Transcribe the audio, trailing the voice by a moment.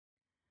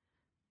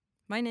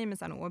My name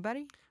is Anna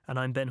Aberg. And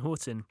I'm Ben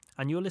Horton,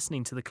 and you're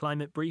listening to The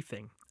Climate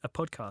Briefing, a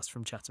podcast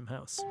from Chatham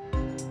House.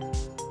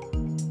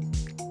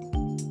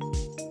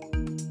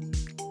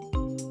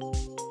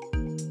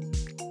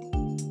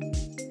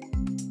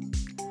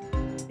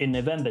 In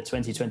November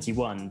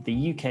 2021,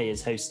 the UK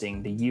is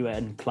hosting the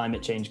UN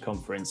Climate Change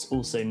Conference,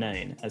 also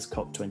known as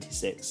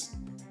COP26.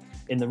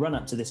 In the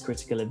run-up to this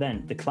critical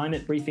event, the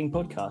Climate Briefing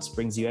podcast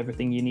brings you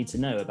everything you need to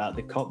know about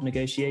the COP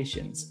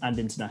negotiations and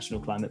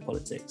international climate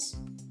politics.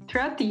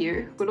 Throughout the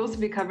year, we'll also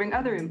be covering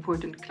other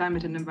important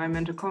climate and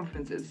environmental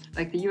conferences,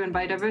 like the UN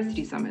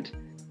Biodiversity Summit,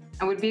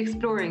 and we'll be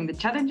exploring the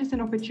challenges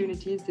and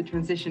opportunities the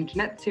transition to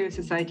net zero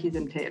societies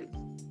entails.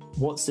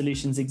 What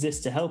solutions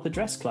exist to help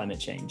address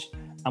climate change?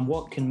 And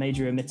what can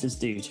major emitters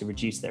do to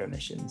reduce their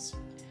emissions?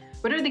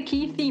 What are the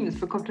key themes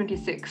for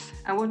COP26,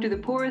 and what do the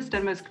poorest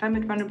and most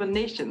climate vulnerable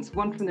nations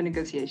want from the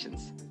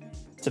negotiations?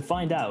 To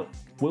find out,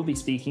 we'll be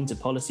speaking to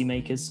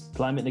policymakers,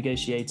 climate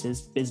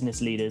negotiators,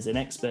 business leaders, and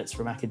experts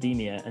from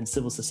academia and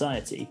civil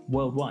society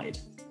worldwide.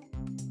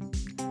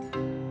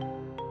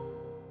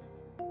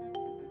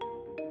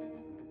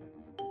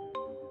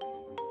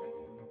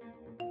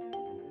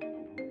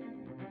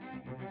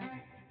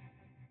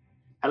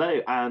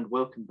 Hello and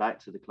welcome back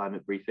to the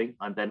Climate Briefing.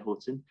 I'm Ben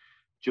Horton,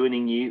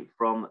 joining you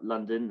from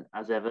London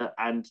as ever.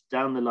 And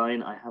down the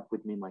line, I have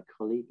with me my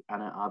colleague,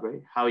 Anna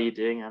Aberg. How are you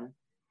doing, Anna?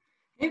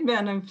 Hey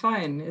Ben, I'm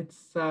fine.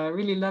 It's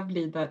really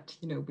lovely that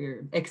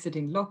we're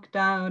exiting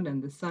lockdown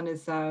and the sun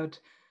is out.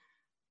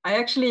 I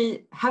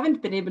actually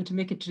haven't been able to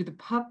make it to the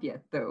pub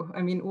yet, though.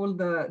 I mean, all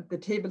the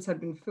tables have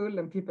been full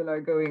and people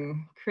are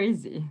going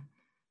crazy.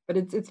 But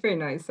it's very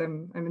nice.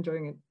 I'm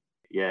enjoying it.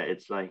 Yeah,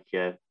 it's like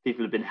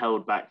people have been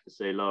held back for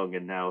so long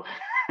and now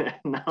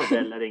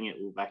they're letting it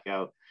all back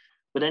out.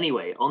 But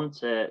anyway, on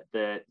to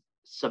the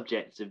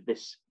subject of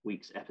this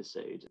week's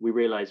episode. We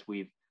realise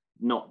we've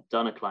not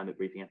done a climate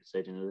briefing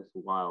episode in a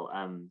little while,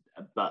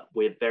 but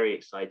we're very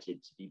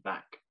excited to be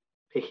back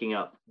picking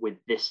up with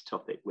this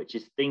topic, which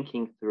is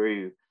thinking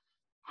through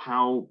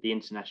how the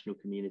international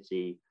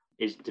community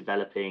is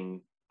developing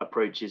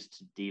approaches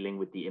to dealing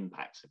with the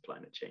impacts of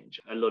climate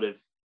change. A lot of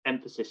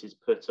emphasis is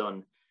put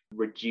on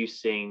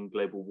reducing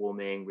global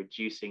warming,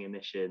 reducing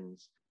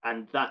emissions,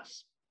 and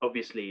that's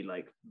obviously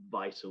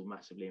vital,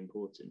 massively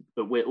important.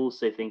 But we're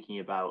also thinking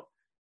about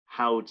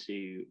how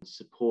to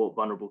support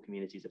vulnerable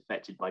communities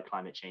affected by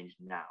climate change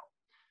now.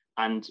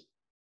 And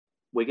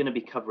we're going to be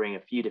covering a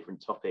few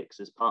different topics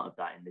as part of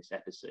that in this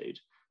episode.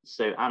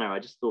 So Anna, I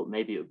just thought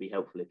maybe it would be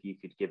helpful if you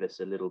could give us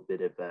a little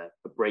bit of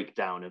a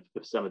breakdown of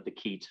some of the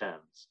key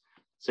terms.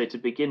 So to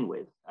begin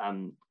with,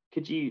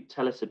 could you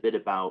tell us a bit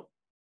about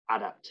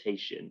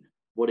adaptation,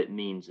 what it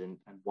means and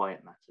why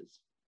it matters?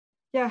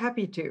 Yeah,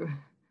 happy to.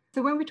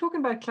 So when we're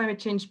talking about climate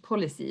change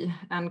policy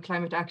and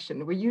climate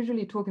action, we're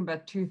usually talking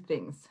about two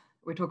things.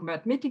 We're talking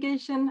about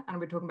mitigation and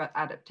we're talking about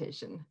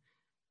adaptation.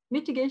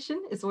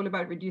 Mitigation is all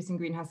about reducing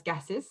greenhouse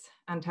gases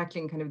and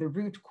tackling kind of the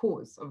root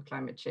cause of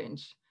climate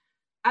change.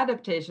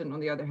 Adaptation, on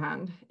the other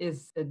hand,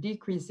 is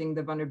decreasing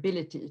the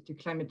vulnerability to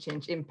climate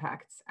change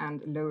impacts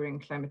and lowering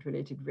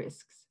climate-related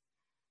risks.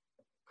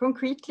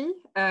 Concretely,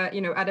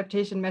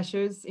 adaptation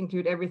measures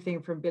include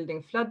everything from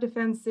building flood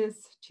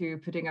defenses to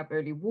putting up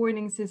early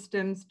warning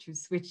systems to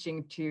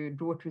switching to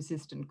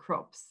drought-resistant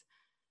crops.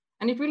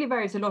 And it really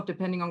varies a lot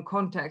depending on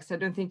context. I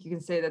don't think you can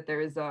say that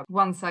there is a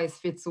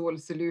one-size-fits-all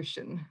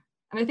solution.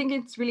 And I think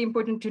it's really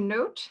important to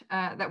note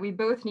that we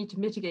both need to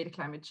mitigate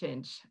climate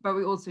change, but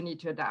we also need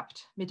to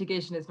adapt.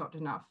 Mitigation is not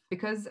enough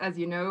because, as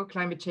you know,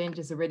 climate change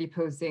is already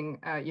posing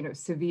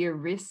severe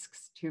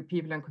risks to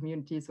people and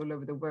communities all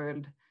over the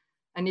world.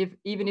 And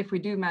even if we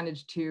do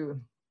manage to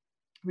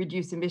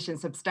reduce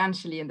emissions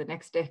substantially in the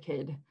next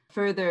decade,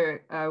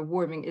 further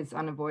warming is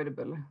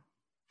unavoidable.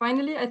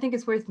 Finally, I think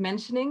it's worth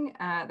mentioning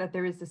that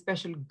there is a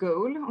special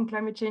goal on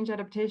climate change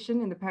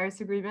adaptation in the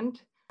Paris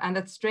Agreement, and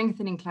that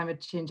strengthening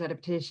climate change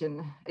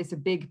adaptation is a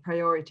big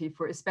priority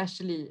for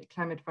especially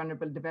climate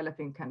vulnerable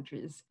developing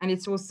countries. And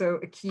it's also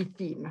a key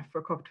theme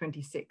for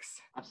COP26.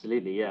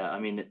 Absolutely, yeah. I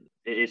mean,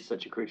 it is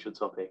such a crucial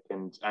topic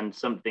and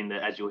something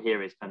that, as you'll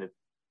hear, is kind of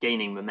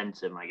gaining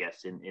momentum, I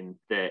guess, in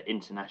the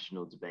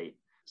international debate.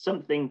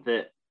 Something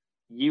that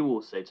you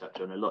also touch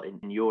on a lot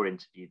in your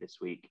interview this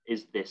week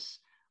is this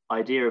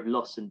idea of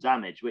loss and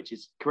damage, which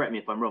is, correct me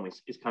if I'm wrong,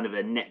 is kind of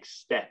a next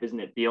step, isn't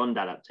it? Beyond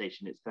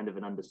adaptation, it's kind of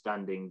an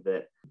understanding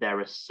that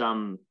there are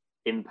some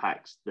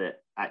impacts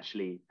that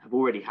actually have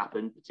already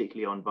happened,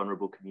 particularly on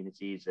vulnerable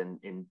communities and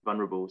in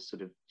vulnerable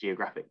sort of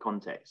geographic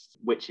contexts,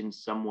 which in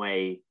some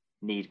way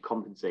need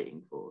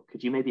compensating for.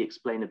 Could you maybe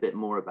explain a bit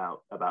more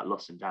about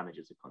loss and damage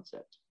as a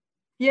concept?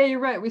 Yeah, you're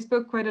right. We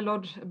spoke quite a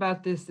lot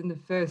about this in the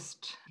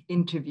first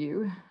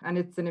interview, and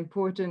it's an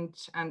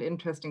important and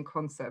interesting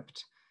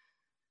concept.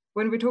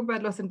 When we talk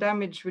about loss and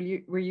damage,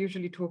 we're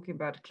usually talking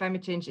about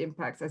climate change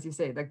impacts, as you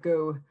say, that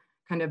go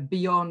kind of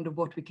beyond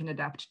what we can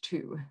adapt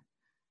to.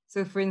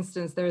 So for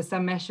instance, there are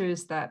some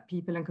measures that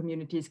people and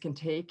communities can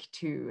take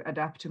to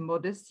adapt to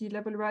modest sea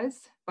level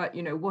rise. But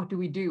what do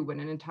we do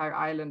when an entire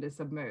island is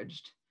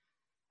submerged?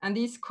 And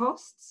these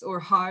costs or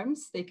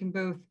harms, they can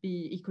both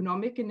be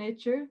economic in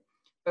nature,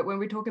 but when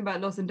we're talking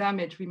about loss and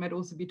damage, we might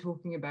also be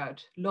talking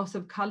about loss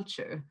of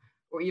culture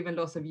or even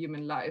loss of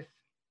human life.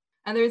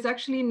 And there is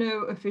actually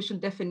no official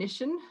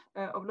definition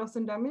of loss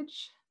and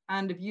damage,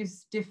 and the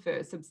views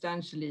differ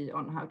substantially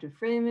on how to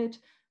frame it,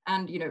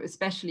 and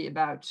especially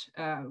about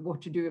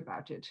what to do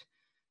about it.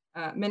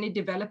 Many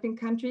developing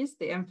countries,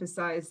 they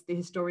emphasize the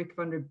historic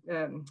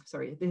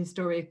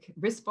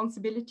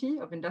responsibility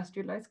of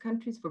industrialized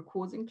countries for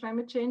causing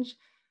climate change.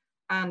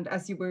 And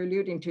as you were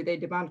alluding to, they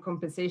demand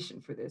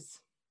compensation for this.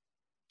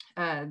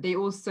 They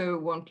also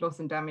want loss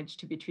and damage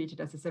to be treated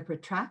as a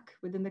separate track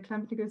within the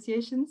climate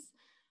negotiations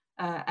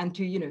and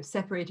to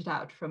separate it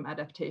out from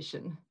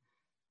adaptation.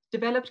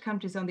 Developed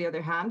countries, on the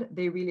other hand,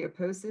 they really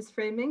oppose this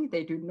framing.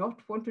 They do not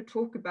want to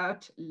talk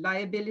about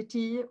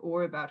liability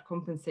or about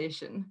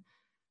compensation.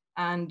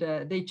 And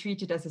they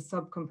treat it as a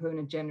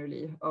subcomponent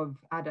generally of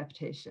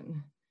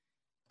adaptation.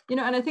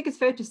 And I think it's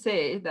fair to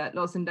say that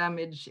loss and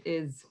damage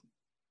is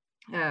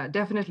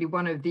definitely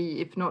one of the,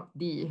 if not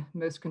the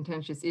most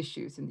contentious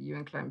issues in the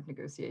UN climate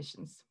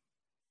negotiations.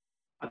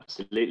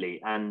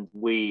 Absolutely. And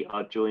we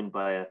are joined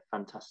by a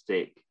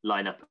fantastic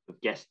lineup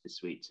of guests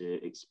this week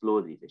to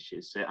explore these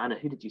issues. So Anna,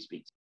 who did you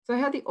speak to? So I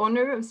had the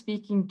honor of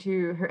speaking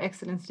to Her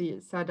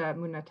Excellency Saida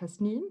Muna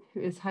Tasneem,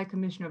 who is High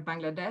Commissioner of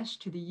Bangladesh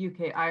to the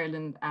UK,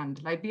 Ireland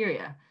and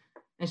Liberia.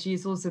 And she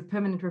is also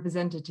permanent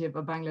representative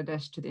of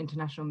Bangladesh to the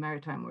International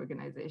Maritime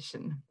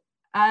Organization.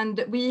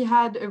 And we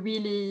had a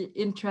really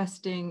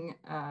interesting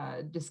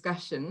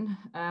discussion.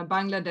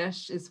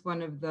 Bangladesh is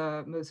one of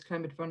the most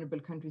climate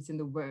vulnerable countries in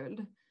the world,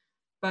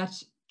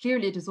 but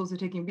clearly it is also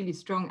taking really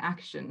strong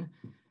action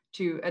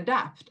to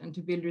adapt and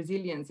to build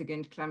resilience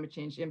against climate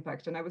change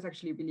impact. And I was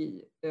actually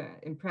really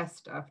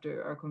impressed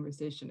after our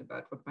conversation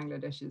about what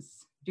Bangladesh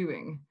is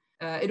doing.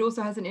 It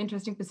also has an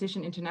interesting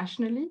position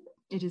internationally.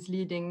 It is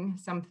leading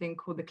something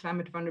called the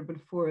Climate Vulnerable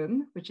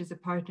Forum, which is a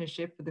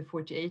partnership with the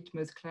 48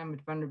 most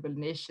climate vulnerable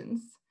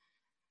nations.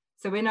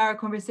 So in our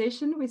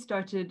conversation, we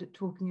started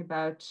talking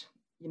about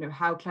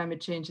how climate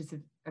change is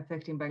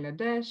affecting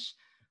Bangladesh,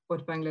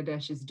 what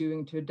Bangladesh is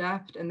doing to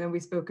adapt. And then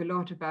we spoke a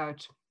lot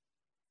about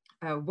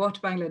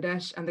what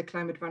Bangladesh and the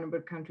climate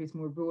vulnerable countries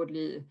more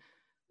broadly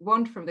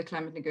want from the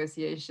climate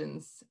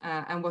negotiations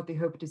and what they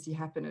hope to see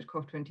happen at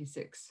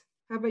COP26.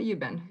 How about you,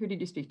 Ben? Who did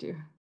you speak to?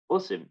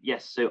 Awesome.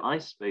 Yes. So I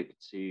spoke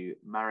to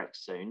Marek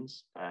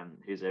Soanes,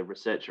 who's a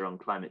researcher on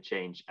climate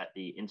change at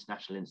the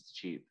International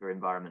Institute for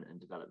Environment and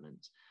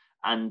Development.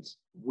 And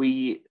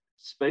we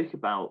spoke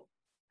about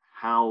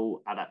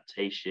how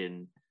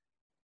adaptation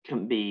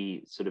can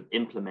be sort of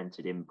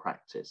implemented in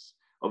practice.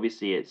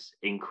 Obviously, it's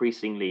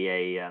increasingly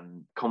a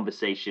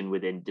conversation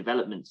within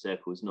development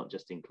circles, not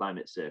just in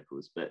climate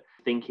circles, but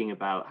thinking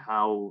about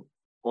how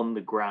on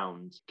the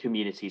ground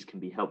communities can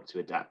be helped to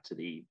adapt to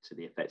the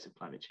effects of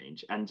climate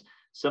change. And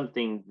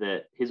something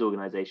that his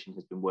organization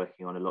has been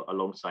working on a lot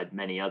alongside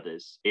many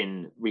others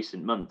in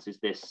recent months is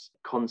this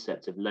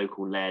concept of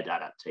local-led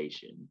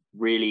adaptation,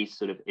 really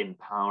sort of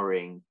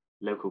empowering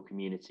local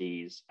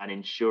communities and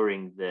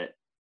ensuring that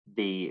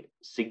the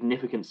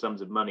significant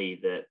sums of money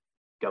that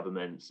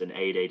governments and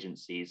aid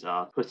agencies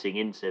are putting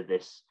into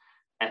this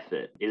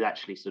effort is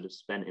actually sort of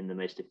spent in the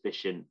most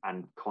efficient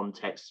and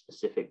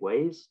context-specific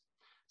ways.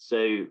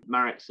 So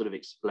Marek sort of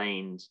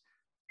explained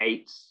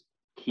 8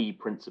 key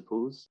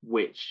principles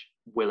which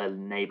will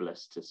enable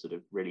us to sort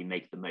of really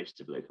make the most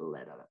of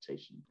local-led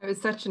adaptation.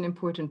 It's such an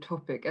important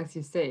topic, as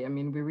you say. I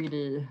mean,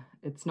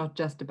 it's not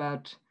just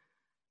about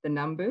the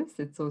numbers.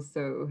 It's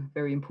also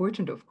very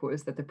important, of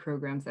course, that the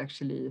programs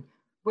actually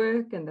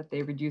work and that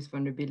they reduce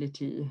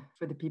vulnerability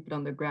for the people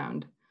on the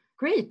ground.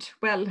 Great.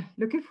 Well,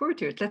 looking forward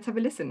to it. Let's have a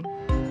listen.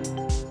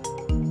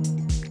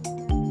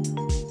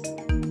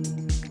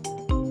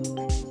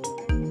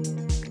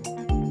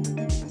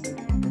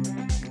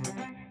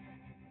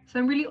 So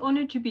I'm really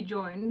honored to be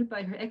joined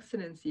by Her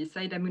Excellency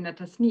Saida Muna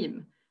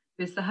Tasneem,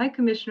 who is the High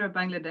Commissioner of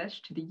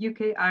Bangladesh to the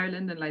UK,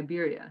 Ireland and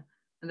Liberia,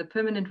 and the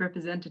permanent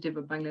representative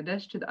of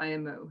Bangladesh to the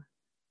IMO.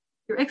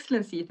 Your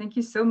Excellency, thank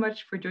you so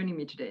much for joining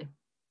me today.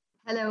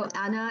 Hello,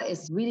 Anna.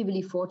 It's really,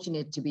 really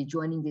fortunate to be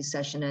joining this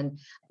session, and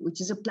which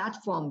is a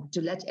platform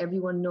to let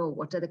everyone know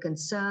what are the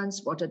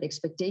concerns, what are the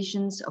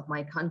expectations of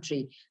my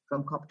country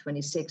from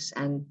COP26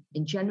 and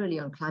in generally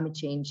on climate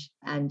change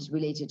and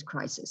related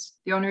crisis.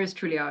 The honor is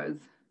truly ours.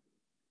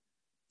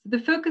 So the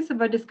focus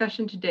of our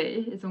discussion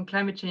today is on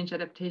climate change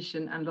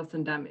adaptation and loss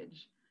and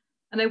damage.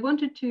 And I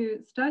wanted to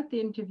start the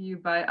interview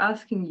by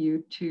asking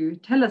you to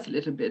tell us a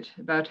little bit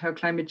about how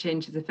climate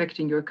change is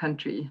affecting your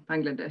country,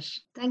 Bangladesh.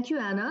 Thank you,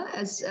 Anna.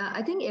 As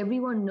I think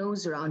everyone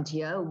knows around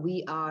here,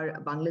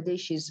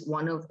 Bangladesh is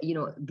one of,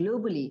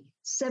 globally,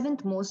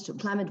 7th most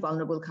climate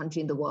vulnerable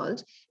country in the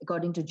world,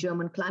 according to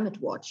German Climate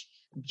Watch.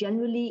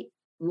 Generally,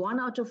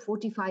 1 out of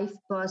 45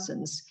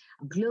 persons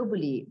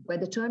globally by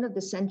the turn of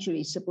the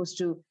century is supposed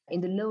to, in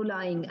the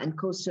low-lying and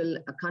coastal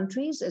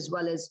countries, as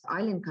well as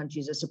island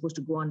countries, are supposed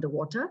to go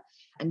underwater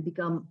and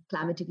become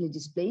climatically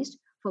displaced.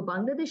 For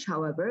Bangladesh,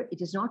 however,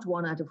 it is not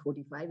 1 out of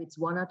 45, it's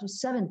 1 out of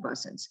 7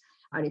 persons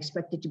are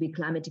expected to be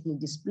climatically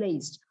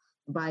displaced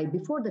by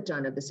before the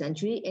turn of the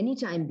century,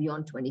 anytime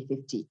beyond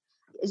 2050.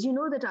 As you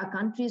know that our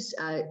country's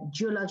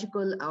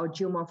geological or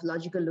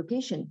geomorphological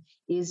location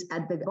is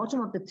at the bottom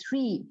of the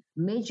three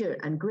major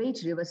and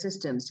great river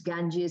systems,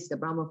 Ganges, the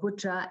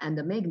Brahmaputra, and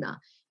the Meghna.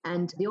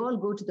 And they all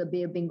go to the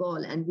Bay of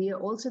Bengal. And we are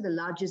also the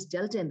largest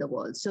delta in the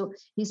world. So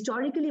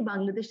historically,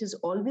 Bangladesh has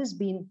always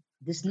been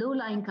this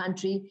low-lying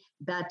country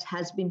that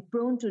has been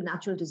prone to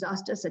natural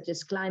disasters such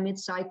as climate,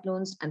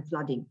 cyclones, and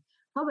flooding.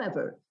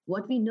 However,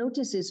 what we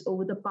notice is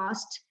over the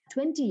past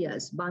 20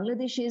 years,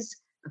 Bangladesh's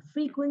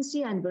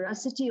frequency and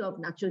veracity of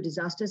natural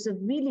disasters have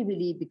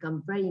really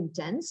become very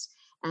intense.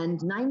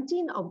 And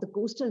 19 of the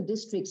coastal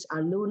districts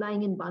are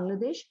low-lying in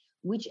Bangladesh,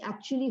 which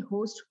actually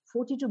host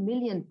 42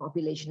 million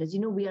population. As you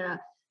know, we are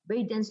a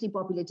very densely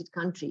populated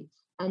country.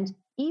 And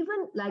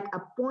even like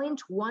a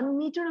 0.1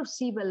 meter of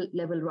sea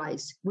level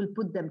rise will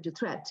put them to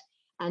threat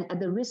and at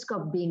the risk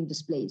of being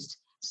displaced.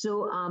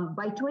 So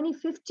by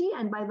 2050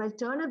 and by the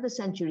turn of the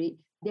century,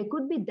 there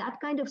could be that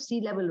kind of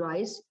sea level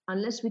rise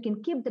unless we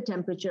can keep the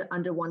temperature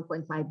under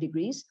 1.5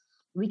 degrees.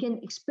 We can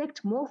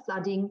expect more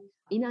flooding,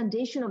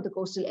 inundation of the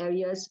coastal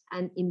areas.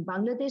 And in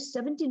Bangladesh,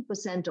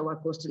 17% of our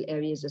coastal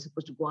areas are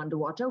supposed to go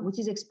underwater, which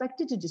is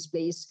expected to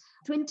displace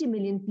 20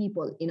 million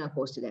people in our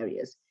coastal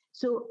areas.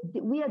 So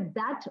we are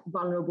that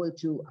vulnerable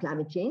to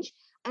climate change.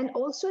 And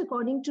also,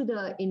 according to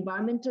the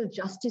Environmental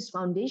Justice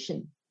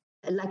Foundation,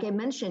 like I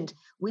mentioned,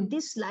 with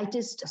this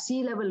slightest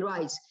sea level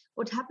rise,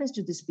 what happens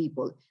to these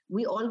people?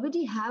 We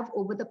already have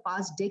over the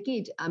past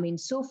decade,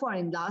 so far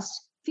in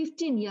last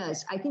 15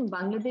 years, I think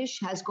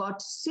Bangladesh has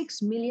got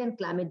 6 million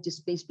climate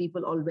displaced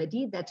people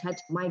already that had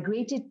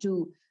migrated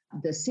to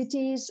the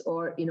cities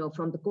or,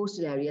 from the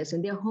coastal areas,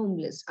 and they're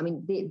homeless.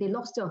 They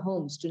lost their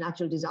homes to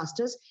natural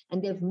disasters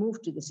and they've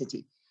moved to the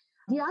city.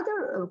 The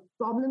other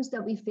problems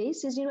that we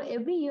face is,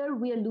 every year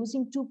we are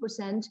losing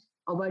 2%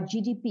 of our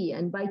GDP.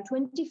 And by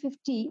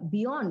 2050,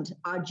 beyond,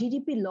 our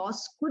GDP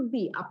loss could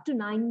be up to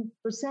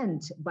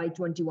 9% by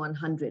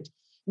 2100.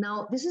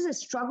 Now, this is a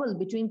struggle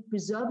between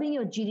preserving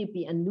your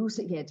GDP and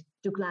losing it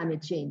to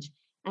climate change.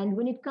 And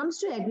when it comes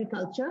to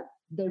agriculture,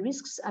 the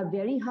risks are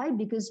very high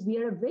because we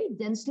are a very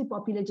densely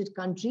populated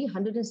country,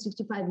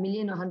 165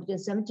 million or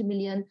 170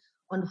 million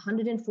on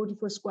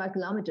 144 square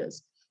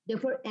kilometers.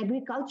 Therefore,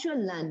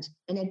 agricultural land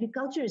and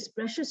agriculture is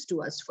precious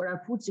to us for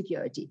our food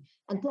security.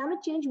 And climate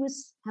change will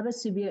have a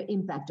severe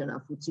impact on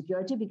our food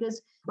security because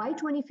by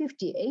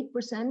 2050,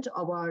 8%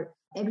 of our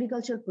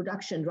agricultural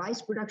production, rice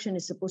production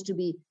is supposed to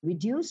be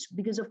reduced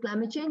because of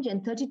climate change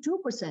and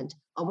 32%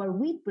 of our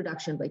wheat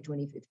production by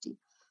 2050.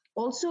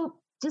 Also,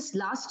 just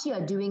last year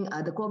during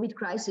the COVID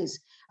crisis,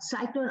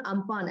 Cyclone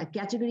Amphan, a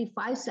Category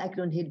 5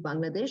 cyclone hit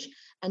Bangladesh,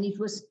 and it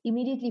was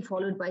immediately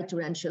followed by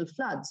torrential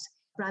floods.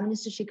 Prime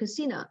Minister Sheikh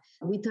Hasina,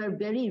 with her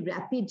very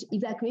rapid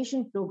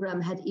evacuation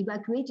program, had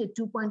evacuated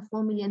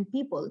 2.4 million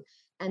people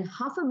and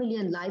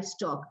 500,000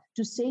 livestock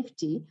to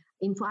safety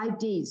in 5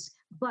 days.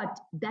 But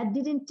that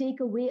didn't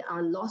take away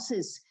our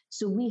losses.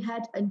 So we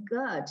had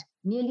incurred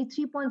nearly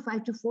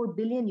 3.5 to $4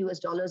 billion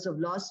of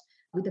loss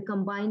with the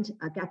combined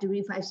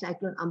Category 5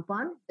 cyclone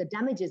Amphan, the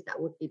damages that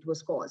it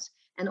was caused,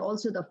 and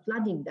also the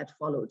flooding that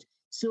followed.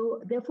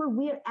 So therefore,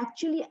 we are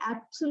actually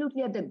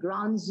absolutely at the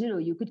ground zero.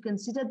 You could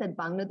consider that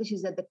Bangladesh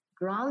is at the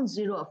ground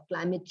zero of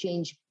climate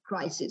change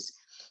crisis.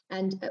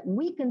 And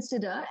we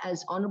consider,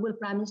 as Honorable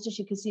Prime Minister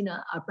Sheikh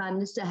Hasina, our Prime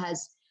Minister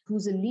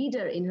who's a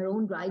leader in her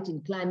own right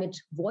in climate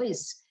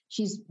voice,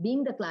 she's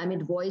being the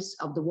climate voice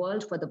of the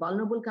world for the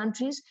vulnerable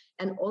countries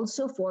and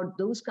also for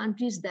those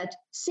countries that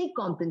seek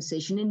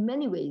compensation in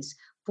many ways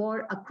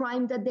for a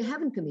crime that they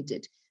haven't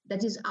committed.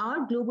 That is,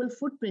 our global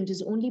footprint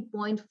is only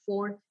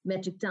 0.4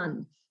 metric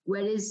ton.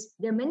 Whereas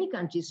there are many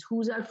countries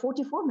whose are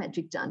 44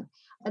 metric ton.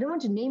 I don't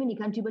want to name any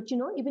country, but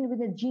even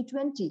within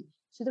G20.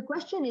 So the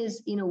question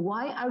is,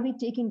 why are we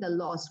taking the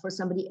loss for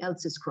somebody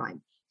else's crime?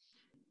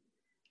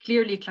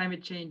 Clearly,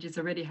 climate change is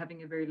already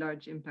having a very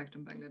large impact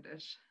on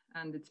Bangladesh,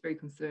 and it's very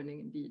concerning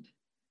indeed.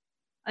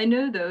 I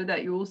know, though,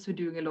 that you're also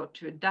doing a lot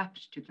to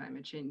adapt to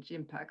climate change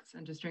impacts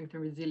and to strengthen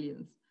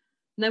resilience.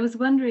 And I was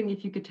wondering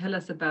if you could tell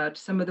us about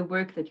some of the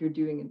work that you're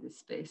doing in this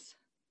space.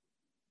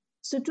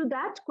 So to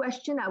that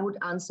question, I would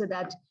answer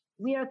that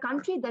we are a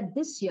country that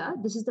this year,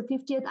 this is the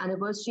 50th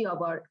anniversary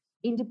of our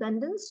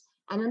independence.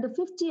 And on the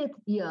 50th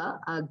year,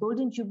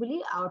 Golden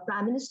Jubilee, our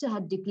Prime Minister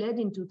had declared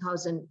in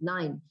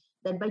 2009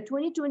 that by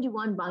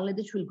 2021,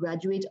 Bangladesh will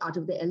graduate out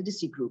of the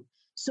LDC group.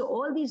 So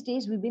all these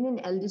days we've been in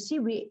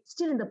LDC, we're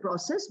still in the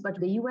process, but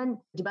the UN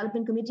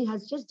Development Committee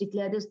has just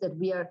declared us that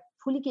we are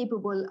fully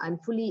capable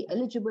and fully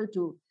eligible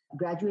to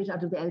graduate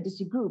out of the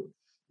LDC group.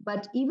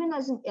 But even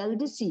as an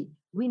LDC,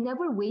 we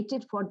never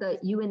waited for the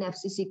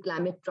UNFCCC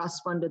Climate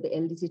Trust Fund or the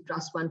LDC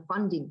Trust Fund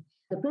funding.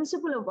 The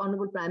principle of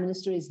Honorable Prime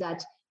Minister is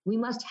that we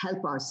must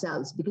help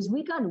ourselves because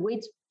we can't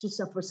wait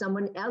for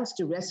someone else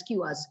to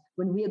rescue us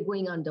when we are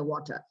going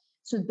underwater.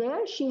 So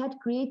there she had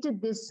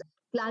created this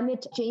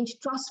Climate Change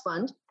Trust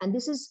Fund, and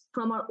this is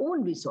from our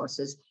own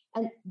resources.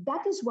 And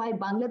that is why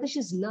Bangladesh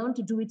has learned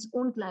to do its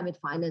own climate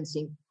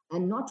financing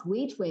and not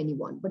wait for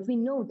anyone. But we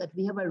know that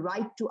we have a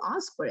right to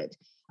ask for it.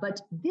 But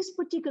this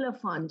particular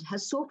fund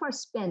has so far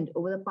spent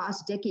over the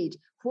past decade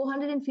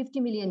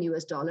 $450 million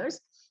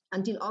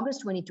until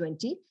August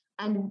 2020,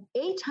 and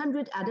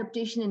 800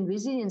 adaptation and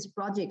resilience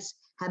projects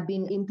have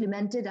been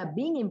implemented, are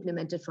being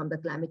implemented from the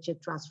Climate Change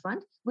Trust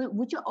Fund,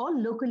 which are all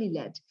locally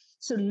led.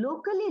 So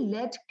locally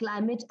led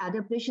climate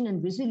adaptation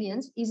and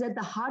resilience is at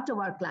the heart of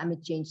our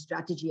climate change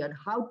strategy on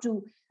how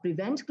to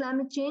prevent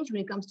climate change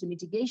when it comes to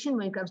mitigation,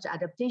 when it comes to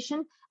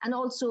adaptation, and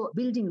also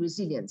building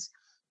resilience.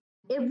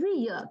 Every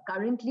year,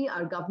 currently,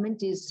 our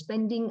government is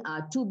spending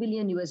 $2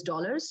 billion,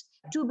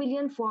 $2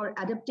 billion for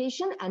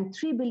adaptation and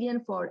 $3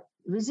 billion for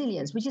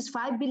resilience, which is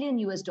 $5 billion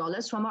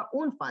from our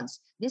own funds.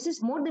 This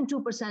is more than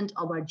 2%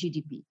 of our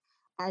GDP.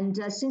 And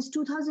since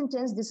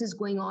 2010, this is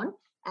going on.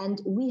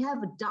 And we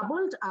have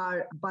doubled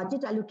our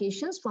budget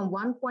allocations from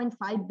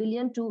 1.5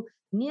 billion to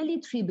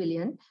nearly 3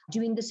 billion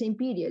during the same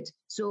period.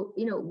 So,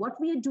 what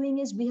we are doing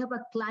is we have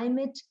a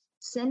climate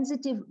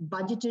sensitive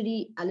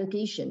budgetary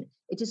allocation.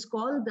 It is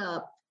called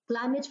the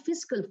Climate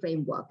Fiscal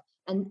Framework.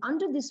 And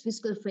under this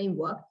fiscal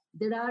framework,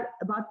 there are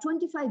about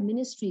 25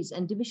 ministries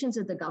and divisions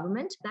of the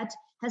government that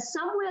has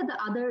somewhere or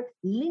the other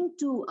linked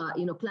to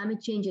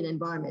climate change and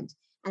environment.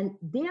 And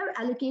they are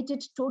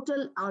allocated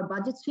total, our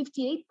budget's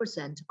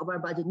 58% of our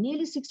budget,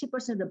 nearly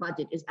 60% of the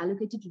budget is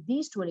allocated to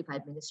these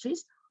 25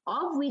 ministries,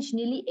 of which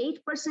nearly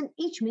 8%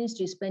 each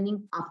ministry is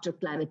spending after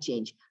climate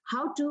change.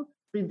 How to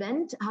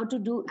prevent, how to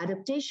do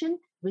adaptation,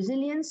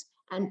 resilience,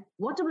 and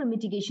whatever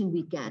mitigation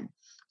we can.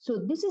 So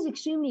this is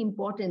extremely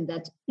important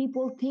that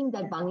people think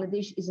that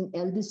Bangladesh is an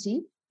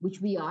LDC,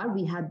 which we are,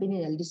 we have been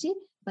in LDC,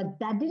 but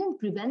that didn't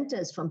prevent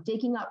us from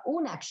taking our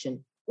own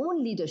action,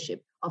 own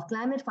leadership of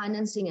climate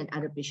financing and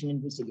adaptation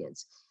and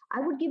resilience. I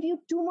would give you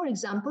two more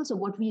examples of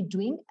what we are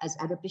doing as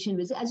adaptation and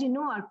resilience. As you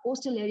know, our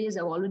coastal areas,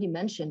 I've already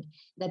mentioned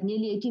that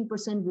nearly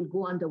 18% will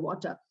go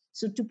underwater.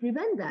 So to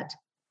prevent that,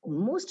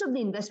 most of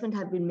the investment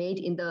have been made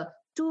in the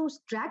two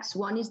tracks.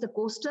 One is the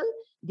coastal,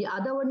 the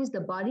other one is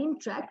the Barin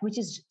tract, which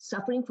is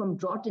suffering from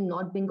drought in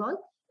North Bengal.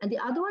 And the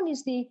other one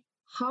is the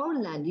Haur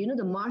land,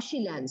 the marshy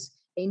lands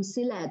in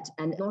Sylhet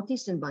and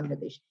northeastern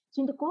Bangladesh.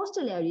 So in the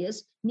coastal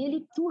areas,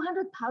 nearly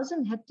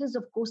 200,000 hectares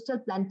of coastal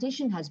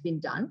plantation has been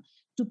done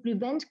to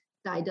prevent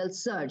tidal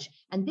surge.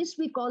 And this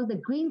we call the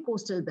green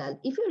coastal belt.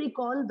 If you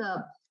recall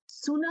the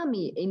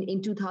tsunami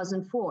in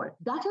 2004,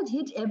 that had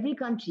hit every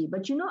country.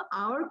 But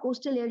our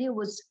coastal area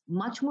was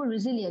much more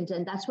resilient,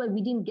 and that's why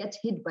we didn't get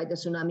hit by the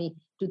tsunami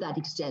to that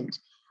extent.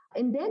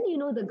 And then,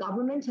 the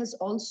government has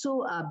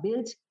also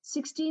built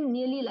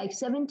nearly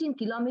 17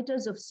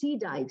 kilometers of sea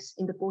dikes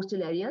in the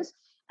coastal areas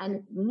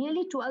and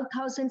nearly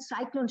 12,000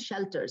 cyclone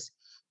shelters.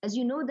 As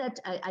you know that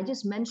I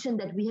just mentioned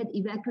that we had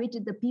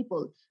evacuated the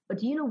people, but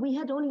we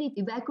had only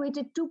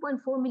evacuated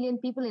 2.4 million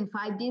people in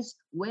 5 days.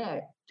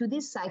 Where? To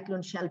these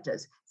cyclone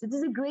shelters. So this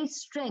is a great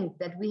strength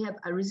that we have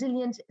a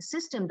resilient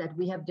system that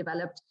we have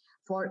developed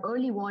for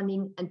early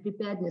warning and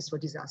preparedness for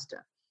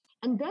disaster.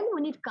 And then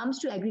when it comes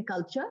to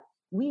agriculture,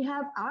 we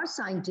have our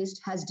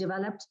scientist has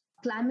developed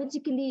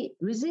climatically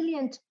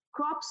resilient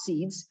crop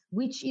seeds,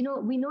 which,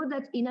 we know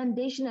that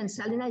inundation and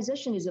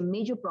salinization is a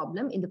major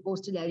problem in the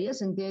coastal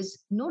areas, and there's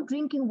no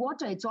drinking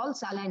water. It's all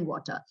saline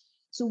water.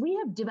 So we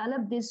have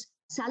developed this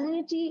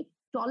salinity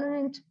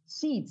tolerant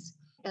seeds.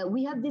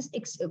 We have this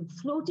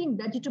floating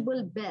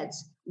vegetable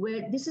beds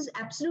where this is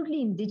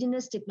absolutely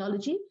indigenous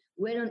technology,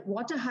 where on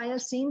water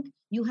hyacinth,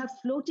 you have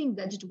floating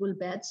vegetable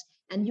beds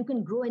and you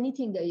can grow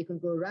anything there. You can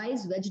grow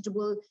rice,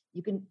 vegetable,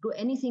 you can grow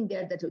anything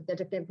there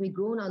that can be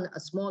grown on a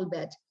small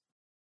bed.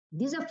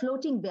 These are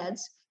floating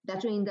beds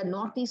that are in the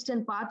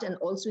northeastern part and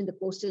also in the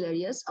coastal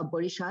areas of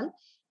Barishal.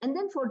 And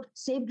then for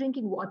safe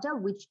drinking water,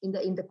 which in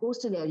the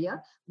coastal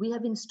area, we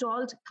have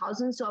installed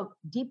thousands of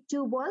deep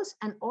tube wells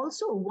and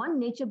also one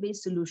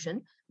nature-based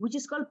solution, which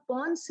is called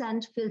pond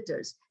sand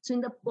filters. So in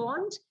the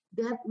pond,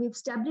 we've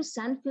established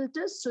sand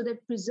filters so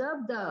that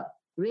preserve the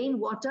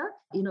rainwater,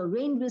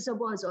 rain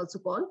reservoir is also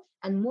called,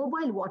 and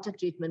mobile water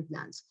treatment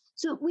plants.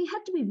 So we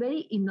had to be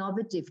very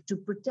innovative to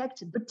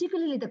protect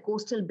particularly the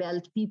coastal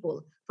belt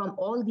people from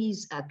all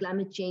these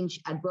climate change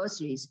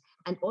adversaries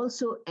and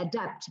also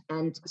adapt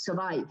and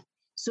survive.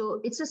 So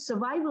it's a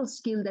survival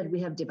skill that we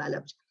have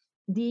developed.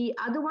 The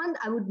other one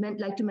I would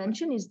like to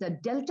mention is the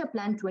Delta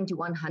Plan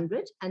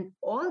 2100, and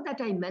all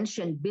that I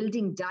mentioned,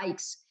 building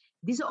dikes,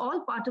 these are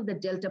all part of the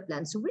Delta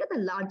Plan. So we are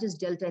the largest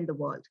delta in the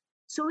world.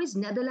 So is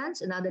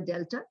Netherlands, another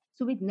delta.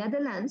 So with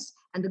Netherlands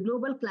and the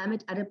Global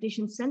Climate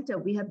Adaptation Center,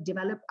 we have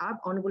developed, our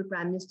Honorable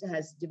Prime Minister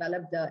has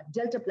developed the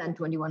Delta Plan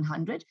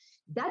 2100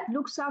 that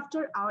looks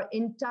after our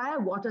entire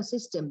water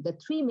system, the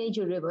three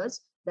major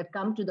rivers that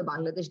come to the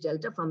Bangladesh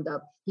Delta from the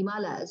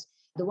Himalayas,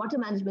 the water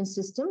management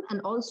system,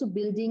 and also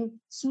building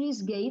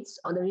sluice gates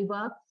on the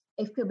river,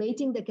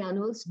 excavating the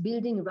canals,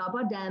 building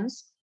rubber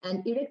dams,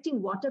 and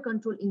erecting water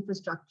control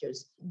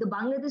infrastructures. The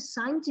Bangladesh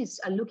scientists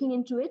are looking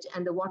into it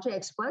and the water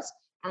experts.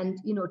 And,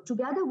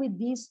 together with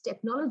these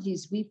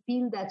technologies, we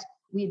feel that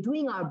we are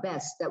doing our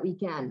best that we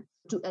can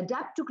to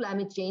adapt to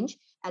climate change,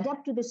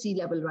 adapt to the sea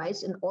level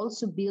rise, and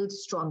also build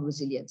strong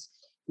resilience.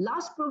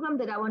 Last program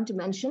that I want to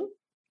mention,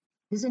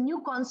 there's a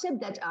new concept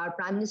that our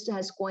Prime Minister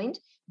has coined.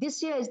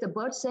 This year is the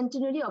birth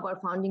centenary of our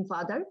founding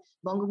father,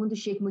 Bangabandhu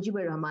Sheikh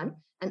Mujibur Rahman.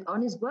 And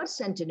on his birth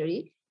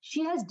centenary,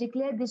 she has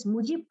declared this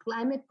Mujib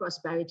Climate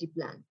Prosperity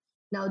Plan.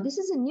 Now, this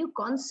is a new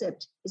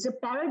concept. It's a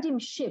paradigm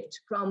shift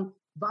from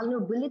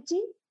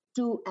vulnerability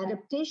to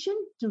adaptation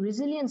to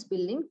resilience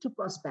building to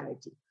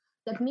prosperity.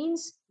 That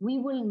means we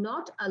will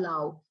not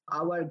allow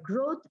our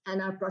growth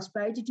and our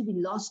prosperity to be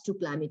lost to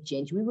climate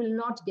change. We will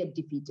not get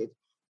defeated.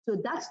 So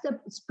that's the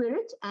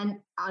spirit. And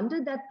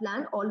under that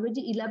plan,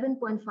 already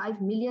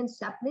 11.5 million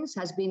saplings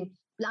has been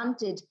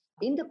planted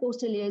in the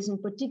coastal areas in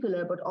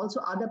particular, but also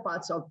other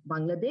parts of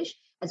Bangladesh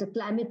as a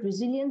climate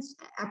resilience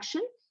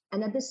action.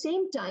 And at the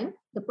same time,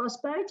 the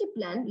prosperity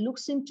plan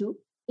looks into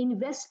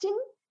investing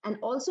and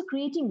also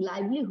creating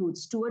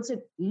livelihoods towards a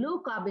low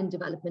carbon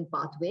development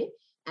pathway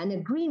and a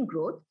green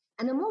growth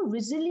and a more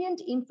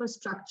resilient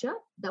infrastructure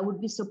that would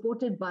be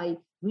supported by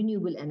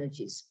renewable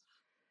energies.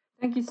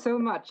 Thank you so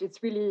much.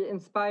 It's really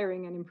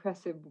inspiring and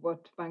impressive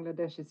what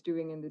Bangladesh is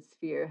doing in this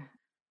sphere.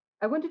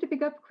 I wanted to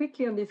pick up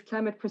quickly on these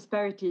climate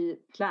prosperity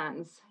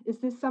plans. Is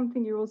this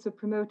something you're also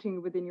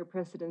promoting within your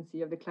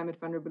presidency of the Climate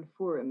Vulnerable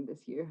Forum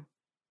this year?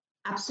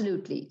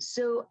 Absolutely.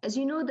 So as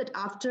you know that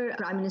after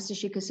Prime Minister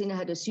Sheikh Hasina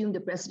had assumed the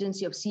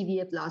presidency of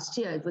CVF last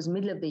year, it was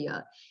middle of the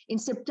year, in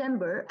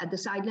September at the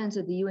sidelines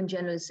of the UN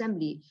General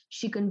Assembly,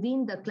 she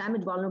convened the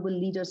Climate Vulnerable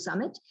Leaders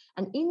Summit.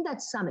 And in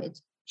that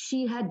summit,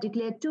 she had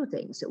declared two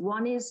things.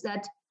 One is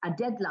that a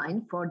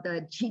deadline for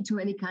the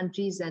G20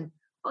 countries and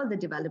all the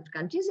developed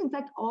countries, in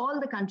fact, all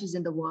the countries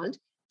in the world,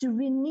 to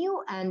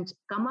renew and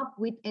come up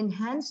with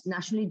enhanced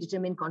nationally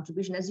determined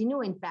contribution. As you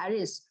know, in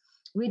Paris,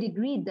 we'd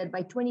agreed that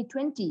by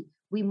 2020,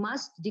 we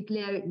must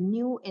declare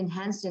new,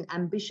 enhanced, and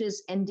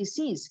ambitious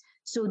NDCs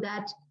so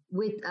that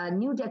with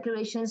new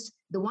declarations,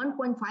 the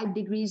 1.5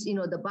 degrees,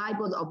 the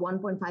Bible of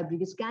 1.5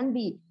 degrees can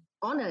be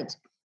honored.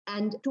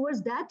 And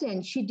towards that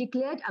end, she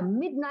declared a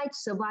midnight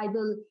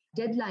survival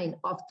deadline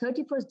of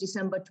 31st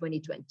December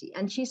 2020.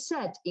 And she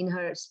said in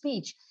her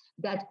speech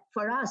that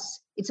for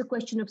us, it's a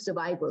question of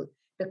survival.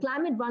 The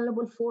Climate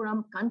Vulnerable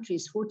Forum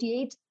countries,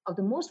 48 of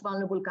the most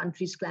vulnerable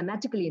countries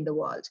climatically in the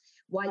world,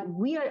 while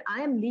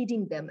I am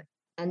leading them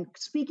and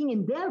speaking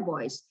in their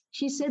voice,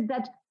 she said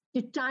that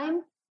the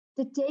time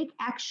to take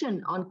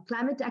action on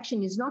climate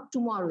action is not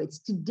tomorrow, it's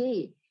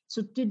today.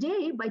 So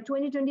today, by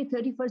 2020,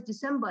 31st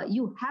December,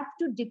 you have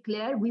to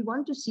declare, we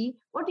want to see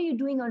what are you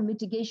doing on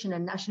mitigation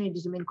and nationally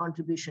determined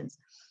contributions.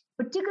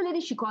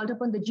 Particularly, she called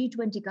upon the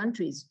G20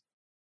 countries,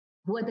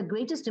 who are the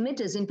greatest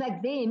emitters. In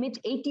fact, they emit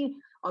 80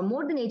 or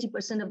more than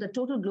 80% of the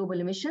total global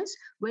emissions,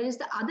 whereas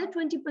the other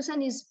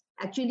 20% is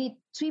actually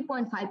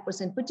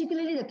 3.5%,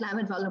 particularly the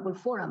Climate Vulnerable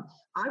Forum.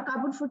 Our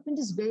carbon footprint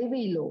is very,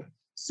 very low.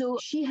 So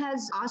she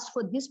has asked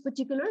for this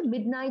particular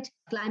midnight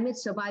climate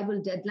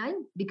survival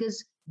deadline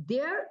because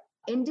their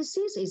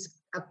indices is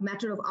a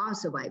matter of our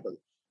survival.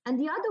 And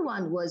the other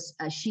one was,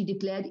 she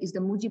declared, is the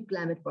Mujib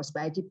Climate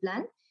Prosperity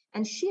Plan.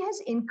 And she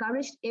has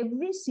encouraged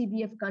every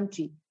CBF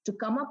country to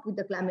come up with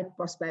the climate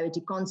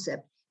prosperity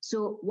concept.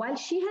 So while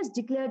she has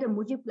declared a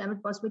Mujib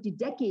Climate Prosperity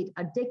decade,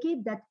 a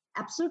decade that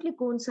absolutely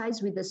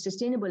coincides with the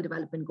Sustainable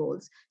Development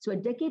Goals, so a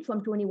decade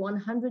from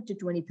 2100 to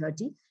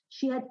 2030,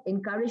 she had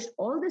encouraged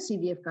all the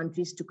CBF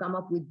countries to come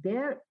up with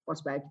their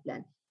prosperity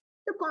plan.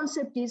 The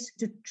concept is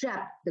to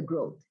trap the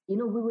growth. We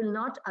will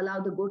not allow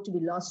the growth to be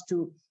lost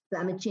to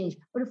climate change.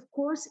 But of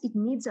course, it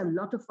needs a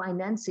lot of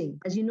financing.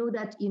 As you know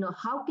that,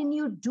 how can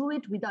you do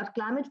it without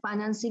climate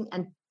financing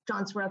and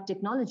transfer of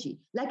technology?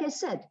 Like I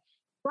said,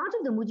 part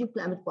of the Mujib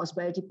Climate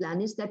Prosperity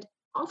Plan is that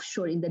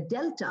offshore in the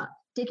Delta,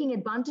 taking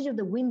advantage of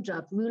the wind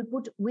drought, we will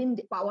put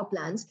wind power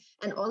plants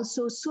and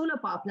also solar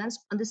power plants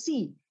on the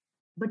sea.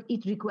 But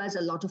it requires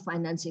a lot of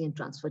financing and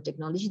transfer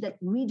technology that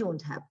we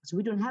don't have. So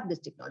we don't have this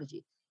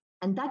technology.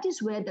 And that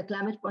is where the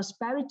climate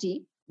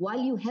prosperity, while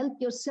you help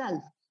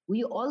yourself,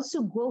 we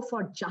also go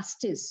for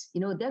justice.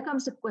 There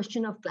comes the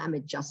question of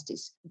climate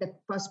justice. The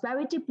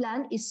prosperity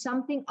plan is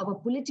something of a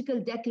political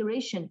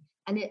declaration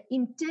and an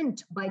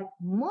intent by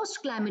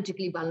most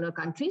climatically vulnerable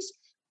countries,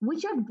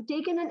 which have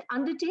taken an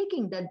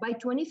undertaking that by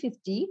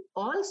 2050,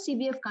 all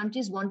CBF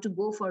countries want to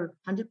go for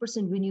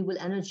 100% renewable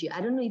energy. I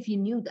don't know if you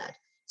knew that.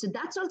 So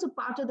that's also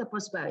part of the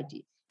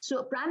prosperity.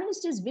 So Prime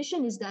Minister's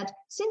vision is that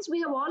since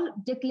we have all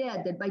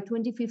declared that by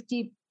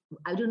 2050,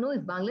 I don't know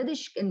if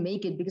Bangladesh can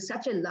make it because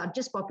such a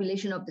largest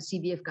population of the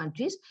CBF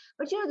countries,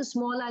 but the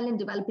small island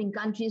developing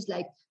countries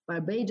like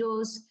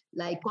Barbados,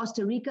 like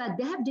Costa Rica,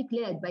 they have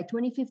declared by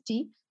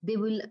 2050, they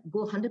will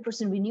go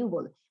 100%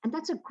 renewable. And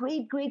that's a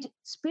great, great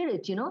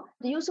spirit,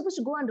 You're supposed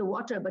to go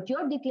underwater, but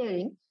you're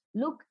declaring,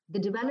 look, the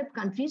developed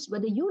countries,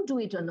 whether you do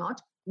it or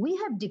not, we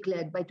have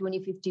declared by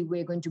 2050,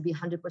 we're going to be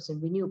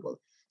 100% renewable.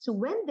 So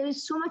when there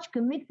is so much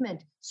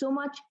commitment, so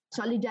much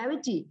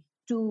solidarity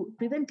to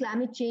prevent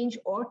climate change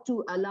or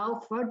to allow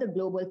further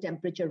global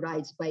temperature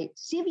rise by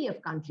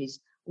CBF countries,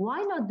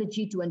 why not the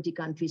G20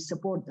 countries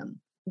support them?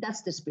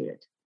 That's the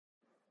spirit.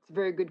 a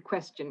very good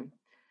question.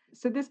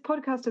 So this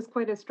podcast has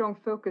quite a strong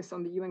focus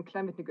on the UN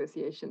climate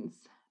negotiations,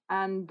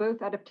 and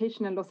both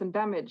adaptation and loss and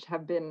damage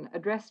have been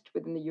addressed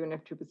within the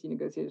UNFCCC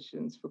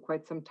negotiations for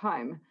quite some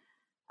time.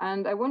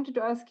 And I wanted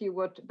to ask you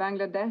what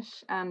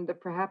Bangladesh and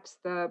perhaps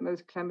the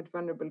most climate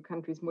vulnerable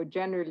countries more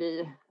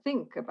generally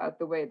think about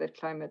the way that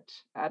climate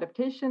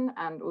adaptation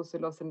and also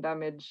loss and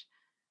damage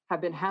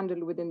have been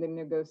handled within the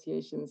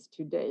negotiations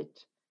to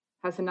date.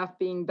 Has enough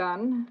been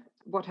done?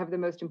 What have the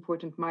most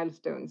important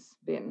milestones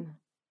been?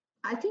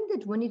 I think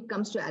that when it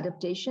comes to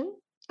adaptation,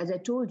 as I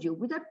told you,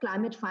 without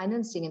climate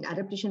financing and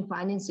adaptation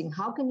financing,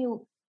 how can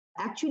you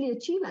actually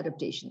achieve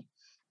adaptation?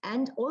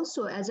 And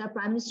also, as our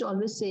Prime Minister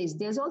always says,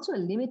 there's also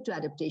a limit to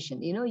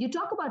adaptation. You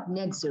talk about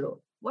net zero.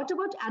 What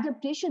about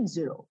adaptation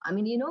zero? I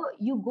mean,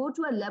 you go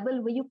to a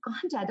level where you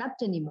can't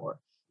adapt anymore.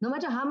 No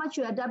matter how much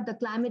you adapt, the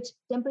climate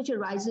temperature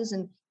rises,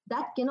 and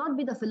that cannot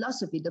be the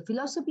philosophy. The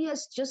philosophy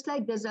is just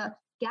like there's a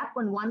cap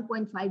on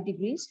 1.5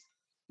 degrees,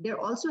 there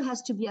also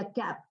has to be a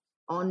cap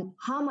on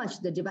how much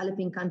the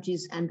developing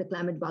countries and the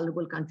climate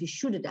vulnerable countries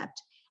should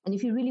adapt. And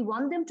if you really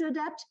want them to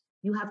adapt,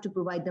 you have to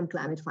provide them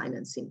climate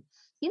financing.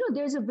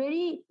 There's a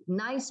very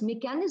nice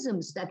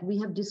mechanisms that we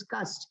have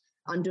discussed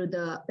under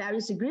the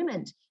Paris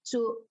Agreement.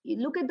 So you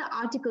look at the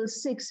Article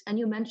 6, and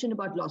you mentioned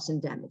about loss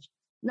and damage.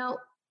 Now,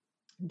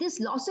 this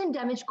loss and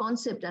damage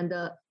concept and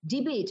the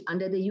debate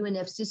under the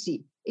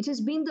UNFCCC, it has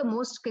been the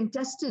most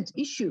contested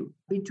issue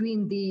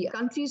between the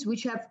countries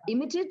which have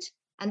emitted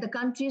and the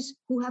countries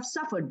who have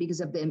suffered because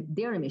of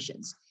their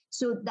emissions.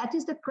 So that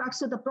is the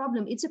crux of the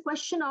problem. It's a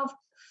question of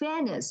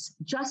fairness,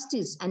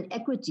 justice, and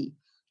equity,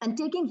 and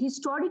taking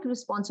historic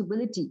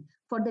responsibility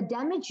for the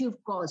damage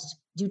you've caused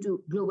due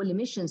to global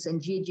emissions and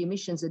GHG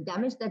emissions, the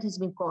damage that has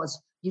been caused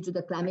due to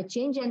the climate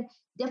change. And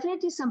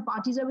definitely some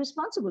parties are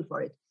responsible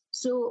for it.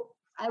 So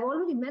I've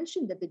already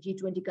mentioned that the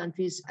G20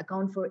 countries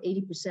account for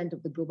 80%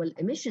 of the global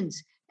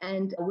emissions.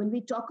 And when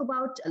we talk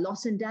about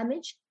loss and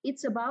damage,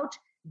 it's about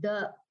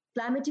the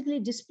climatically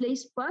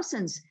displaced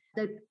persons,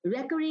 the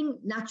recurring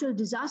natural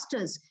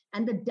disasters,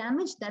 and the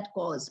damage that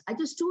cause. I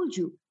just told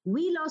you,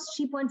 we lost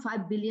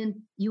 $3.5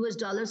 billion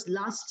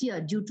last year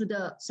due to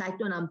the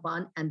cyclone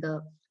Amphan and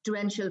the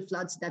torrential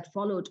floods that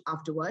followed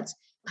afterwards.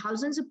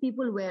 Thousands of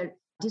people were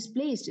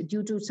displaced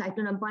due to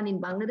cyclone Amphan in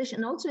Bangladesh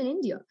and also in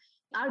India.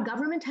 Our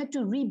government had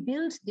to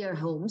rebuild their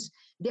homes.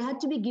 They had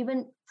to be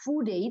given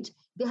food aid.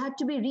 They had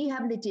to be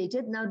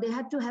rehabilitated. Now they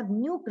had to have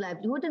new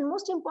livelihood. And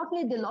most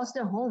importantly, they lost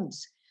their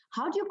homes.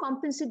 How do you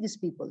compensate these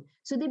people?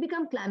 So they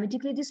become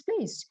climatically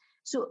displaced.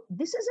 So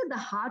this is at the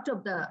heart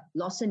of the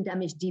loss and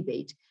damage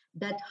debate,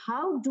 that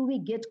how do we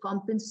get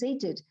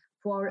compensated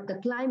for the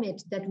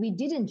climate that we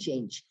didn't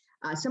change?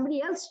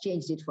 Somebody else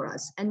changed it for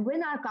us. And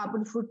when our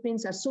carbon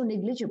footprints are so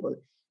negligible,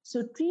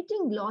 so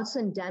treating loss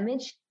and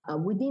damage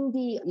within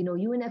the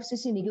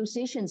UNFCCC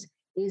negotiations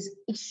is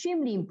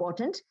extremely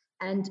important.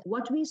 And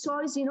what we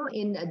saw is, in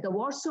the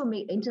Warsaw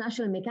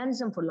International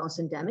Mechanism for Loss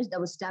and Damage that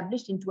was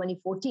established in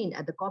 2014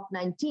 at the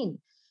COP19,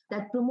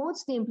 that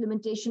promotes the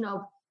implementation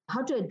of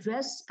how to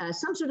address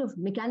some sort of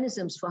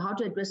mechanisms for how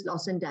to address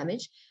loss and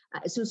damage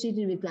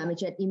associated with climate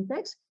change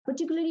impacts.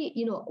 Particularly,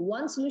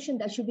 one solution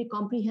that should be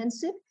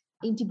comprehensive,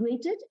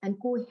 integrated, and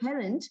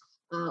coherent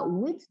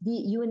with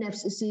the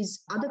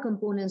UNFCCC's other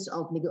components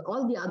of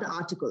all the other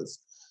articles.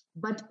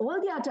 But all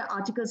the other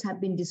articles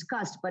have been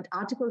discussed, but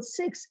Article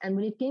 6, and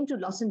when it came to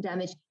loss and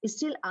damage, is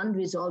still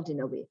unresolved in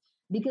a way.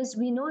 Because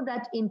we know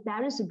that in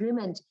Paris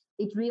Agreement,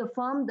 it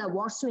reaffirmed the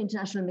Warsaw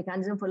International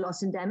Mechanism for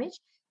Loss and Damage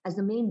as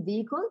the main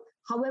vehicle.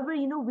 However,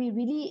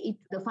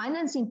 the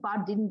financing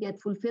part didn't get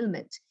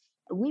fulfillment.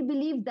 We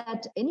believe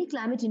that any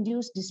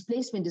climate-induced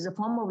displacement is a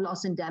form of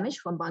loss and damage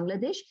from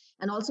Bangladesh,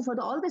 and also for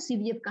all the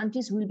CVF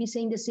countries, we'll be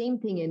saying the same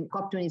thing in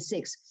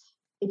COP26.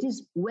 It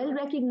is well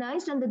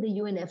recognized under the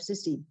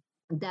UNFCCC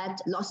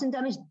that loss and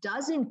damage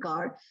does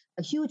incur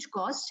a huge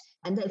cost,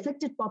 and the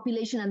affected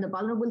population and the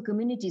vulnerable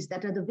communities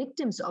that are the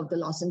victims of the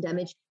loss and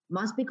damage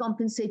must be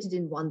compensated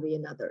in one way or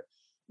another.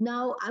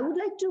 Now, I would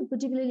like to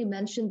particularly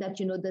mention that,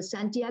 the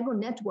Santiago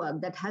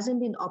network that hasn't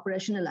been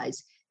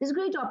operationalized, there's a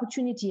great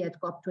opportunity at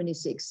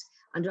COP26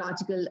 under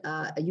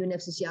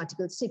UNFCCC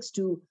Article 6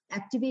 to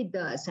activate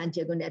the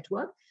Santiago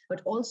network. But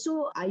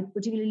also, I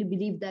particularly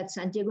believe that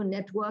Santiago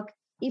network,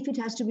 if it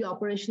has to be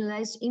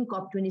operationalized in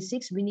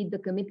COP26, we need the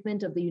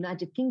commitment of the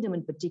United Kingdom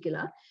in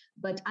particular.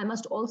 But I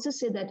must also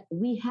say that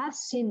we have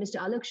seen Mr.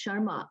 Alok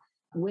Sharma,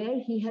 where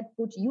he had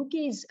put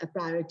UK's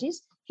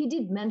priorities. He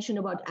did mention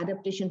about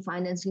adaptation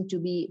financing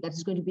that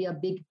is going to be a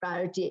big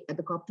priority at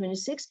the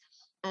COP26.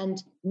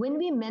 And when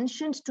we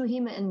mentioned to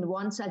him in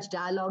one such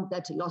dialogue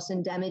that loss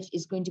and damage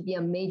is going to be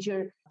a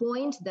major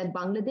point that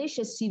Bangladesh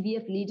as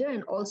CVF leader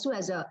and also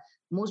as a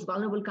most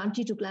vulnerable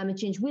country to climate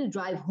change will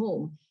drive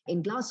home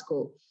in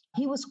Glasgow,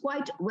 he was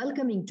quite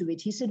welcoming to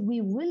it. He said, we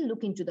will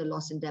look into the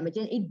loss and damage.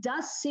 And it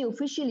does say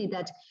officially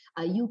that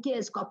UK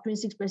as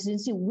COP26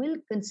 presidency will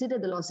consider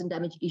the loss and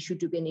damage issue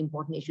to be an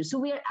important issue. So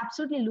we are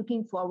absolutely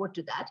looking forward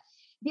to that.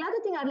 The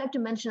other thing I'd like to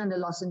mention under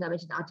loss and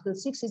damage in Article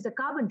 6 is the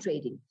carbon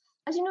trading.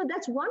 As you know,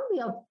 that's one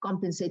way of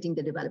compensating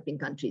the developing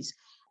countries.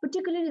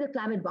 particularly the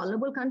climate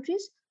vulnerable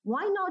countries.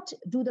 Why not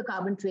do the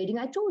carbon trading?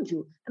 I told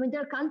you. I mean,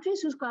 there are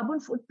countries whose carbon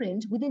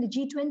footprint within the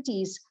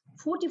G20 is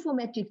 44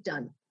 metric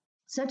ton.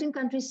 Certain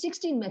countries,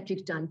 16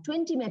 metric ton,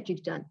 20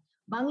 metric ton.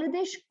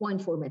 Bangladesh,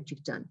 0.4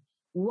 metric ton.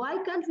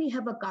 Why can't we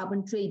have a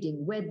carbon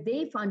trading where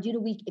they fund,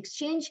 we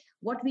exchange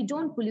what we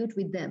don't pollute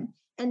with them.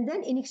 And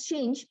then in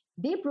exchange,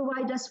 they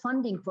provide us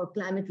funding for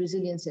climate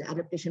resilience and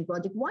adaptation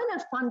project. Why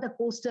not fund the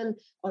coastal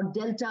or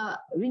delta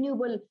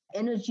renewable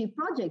energy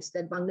projects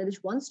that Bangladesh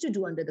wants to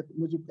do under the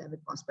Mujib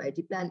Climate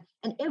Prosperity Plan?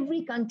 And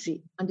every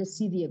country under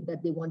CVF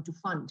that they want to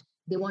fund,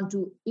 they want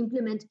to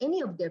implement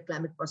any of their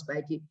climate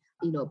prosperity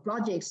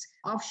projects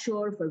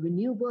offshore for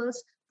renewables,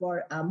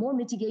 for more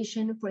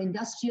mitigation, for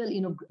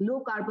industrial, low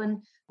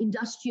carbon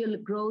industrial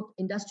growth,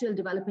 industrial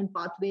development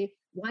pathway.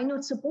 Why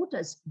not support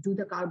us do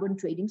the carbon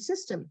trading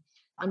system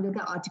under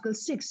the Article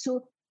 6?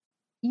 So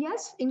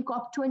yes, in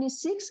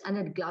COP26 and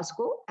at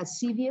Glasgow, as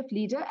CVF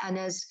leader and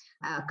as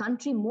a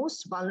country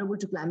most vulnerable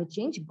to climate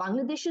change,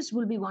 Bangladesh's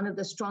will be one of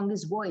the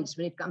strongest voices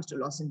when it comes to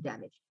loss and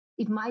damage.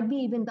 It might be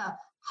even the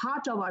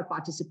heart of our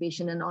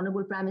participation, and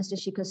Honorable Prime Minister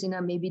Sheikh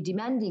Hasina may be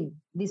demanding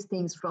these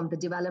things from the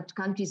developed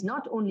countries,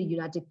 not only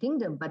United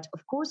Kingdom, but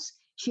of course,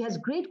 she has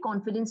great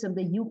confidence of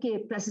the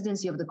UK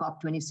presidency of the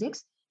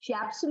COP26. She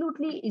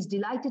absolutely is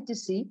delighted to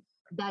see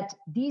that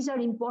these are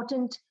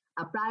important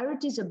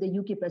priorities of the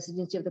UK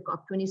presidency of the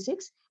COP26.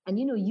 And,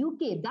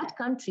 UK, that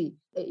country,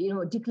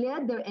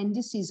 declared their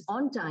NDCs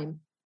on time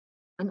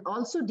and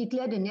also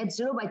declared a net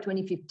zero by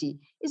 2050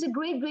 is a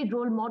great, great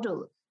role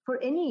model for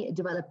any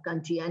developed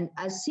country. And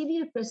as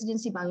CVF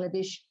presidency,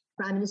 Bangladesh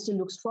Prime Minister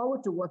looks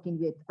forward to working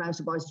with Prime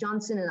Minister Boris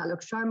Johnson and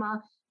Alok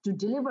Sharma to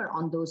deliver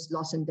on those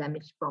loss and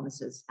damage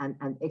promises and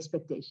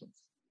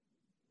expectations.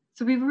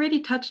 So we've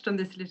already touched on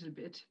this a little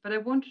bit, but I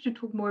wanted to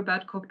talk more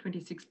about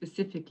COP26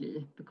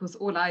 specifically, because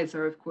all eyes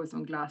are, of course,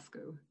 on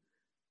Glasgow.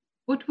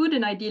 What would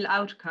an ideal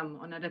outcome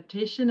on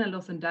adaptation and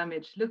loss and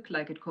damage look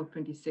like at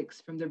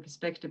COP26 from the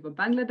perspective of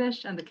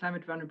Bangladesh and the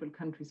climate vulnerable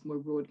countries more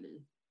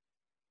broadly?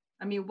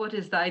 I mean, what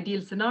is the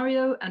ideal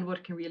scenario and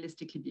what can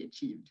realistically be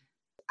achieved?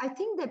 I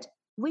think that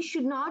we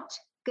should not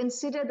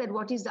consider that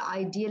what is the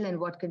ideal and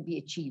what can be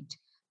achieved.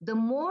 The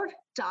more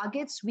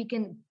targets we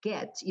can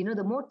get,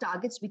 the more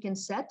targets we can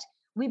set,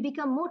 we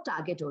become more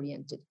target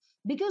oriented.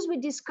 Because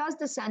we discussed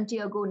the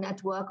Santiago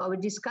network or we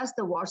discussed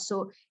the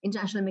Warsaw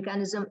International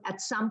Mechanism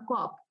at some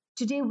COP,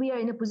 today we are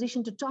in a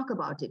position to talk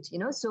about it,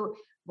 so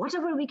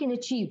whatever we can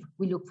achieve,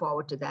 we look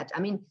forward to that. I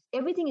mean,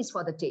 everything is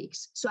for the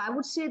takes. So I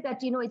would say that,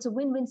 it's a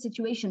win-win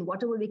situation,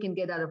 whatever we can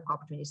get out of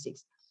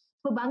COP26.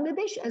 For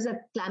Bangladesh, as a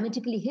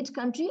climatically hit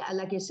country,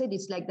 like I said,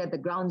 it's like that the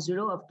ground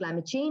zero of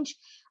climate change.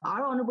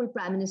 Our Honorable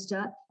Prime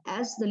Minister,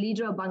 as the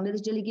leader of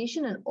Bangladesh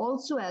delegation and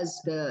also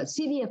as the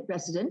CVF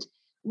president,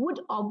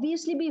 would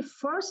obviously be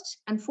first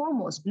and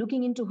foremost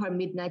looking into her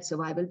midnight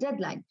survival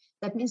deadline.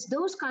 That means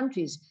those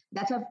countries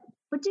that have,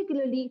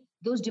 particularly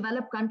those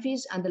developed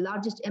countries and the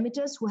largest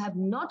emitters who have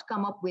not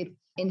come up with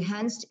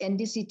enhanced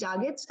NDC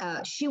targets,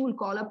 she will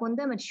call upon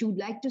them and she would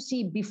like to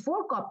see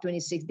before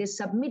COP26, they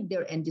submit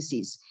their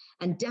NDCs.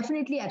 And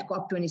definitely at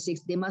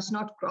COP26, they must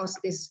not cross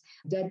this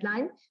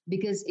deadline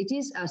because it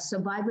is a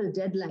survival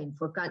deadline.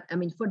 For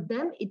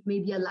them, it may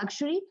be a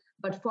luxury,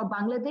 but for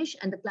Bangladesh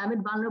and the climate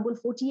vulnerable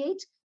 48,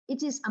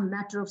 it is a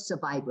matter of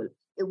survival.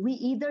 We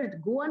either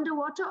go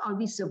underwater or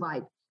we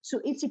survive. So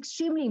it's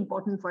extremely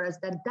important for us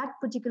that that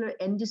particular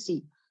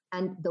NDC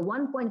and the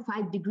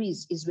 1.5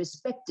 degrees is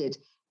respected.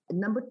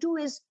 Number two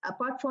is,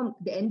 apart from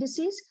the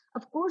NDCs,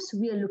 of course,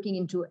 we are looking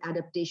into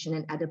adaptation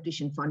and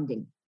adaptation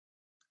funding.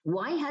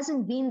 Why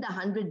hasn't been the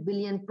 100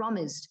 billion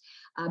promised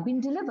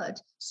been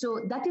delivered? So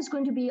that is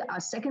going to be our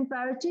second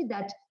priority,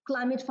 that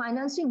climate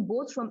financing,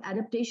 both from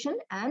adaptation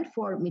and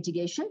for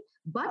mitigation.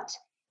 But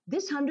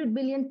this 100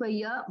 billion per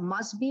year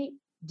must be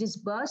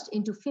disbursed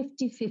into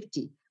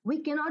 50-50.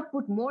 We cannot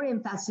put more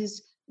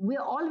emphasis.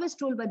 We're always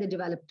told by the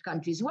developed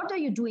countries, what are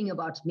you doing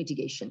about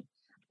mitigation?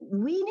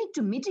 We need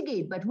to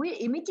mitigate, but we're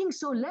emitting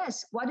so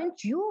less. Why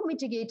don't you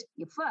mitigate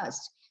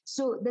first?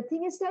 So the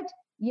thing is that,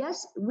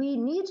 yes, we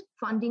need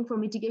funding for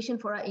mitigation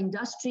for our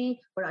industry,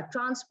 for our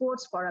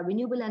transports, for our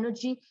renewable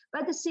energy.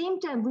 But at the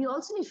same time, we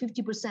also need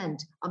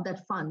 50% of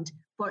that fund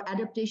for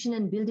adaptation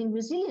and building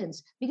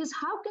resilience. Because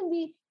how can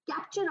we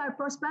capture our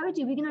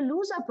prosperity? We're going to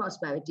lose our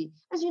prosperity.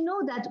 As you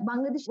know, that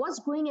Bangladesh was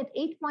growing at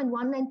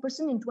 8.19%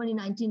 in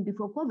 2019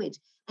 before COVID.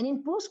 And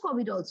in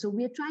post-COVID also,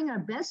 we are trying our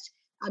best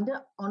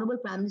under Honorable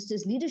Prime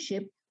Minister's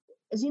leadership.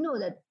 As you know,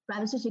 that Prime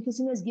Minister Sheikh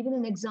Hasina has given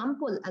an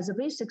example as a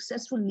very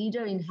successful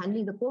leader in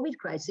handling the COVID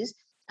crisis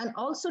and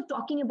also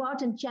talking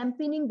about and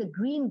championing the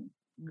green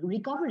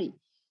recovery.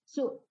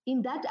 So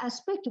in that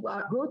aspect,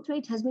 our growth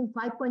rate has been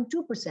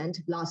 5.2%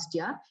 last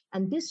year.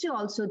 And this year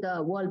also,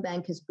 the World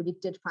Bank has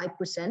predicted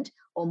 5%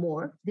 or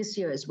more this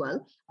year as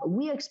well.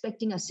 We are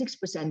expecting a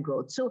 6%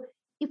 growth. So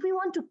if we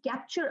want to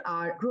capture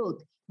our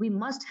growth, we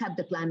must have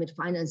the climate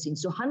financing.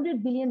 So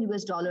 $100 billion,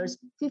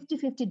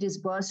 50-50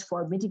 disbursed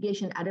for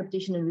mitigation,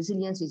 adaptation, and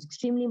resilience is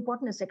extremely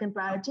important, a second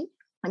priority.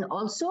 And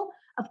also,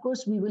 of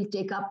course, we will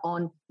take up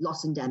on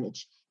loss and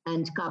damage.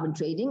 and carbon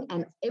trading,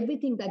 and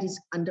everything that is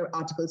under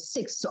Article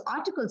 6. So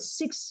Article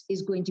 6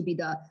 is going to be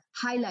the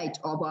highlight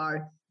of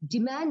our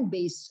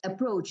demand-based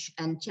approach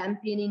and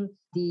championing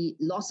the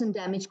loss and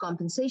damage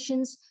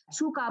compensations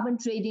through carbon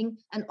trading,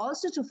 and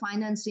also to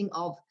financing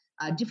of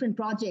different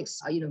projects,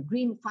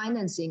 green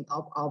financing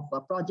of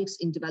projects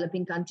in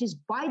developing countries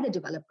by the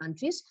developed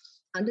countries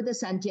under the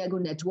Santiago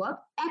Network.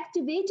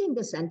 Activating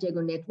the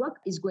Santiago Network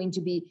is going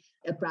to be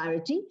a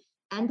priority.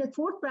 And the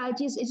fourth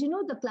priority is, as you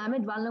know, the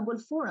Climate Vulnerable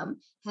Forum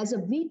has a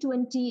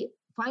V20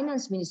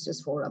 Finance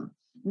Ministers Forum.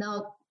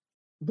 Now,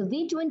 the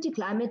V20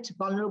 Climate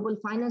Vulnerable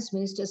Finance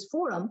Ministers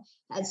Forum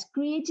is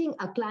creating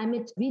a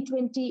climate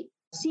V20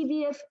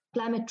 CVF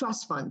Climate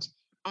Trust Fund.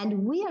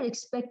 And we are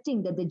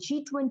expecting that the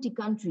G20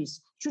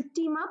 countries should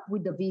team up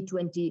with the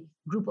V20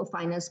 group of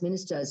finance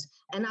ministers.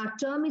 And our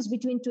term is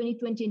between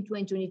 2020 and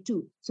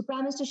 2022. So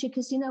Prime Minister Sheikh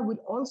Hasina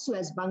will also,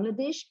 as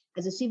Bangladesh,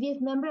 as a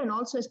CVF member and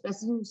also as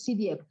President of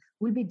CVF,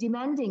 will be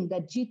demanding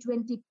that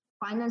G20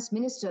 finance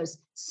ministers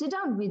sit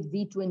down with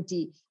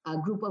V20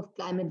 group of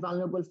climate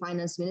vulnerable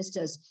finance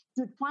ministers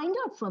to find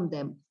out from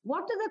them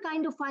what are the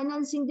kind of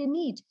financing they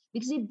need.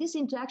 Because if this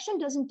interaction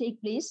doesn't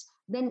take place,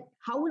 then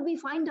how will we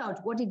find out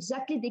what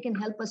exactly they can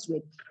help us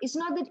with? It's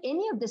not that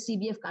any of the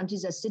CBF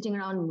countries are sitting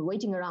around and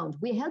waiting around.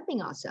 We're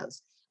helping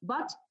ourselves.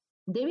 But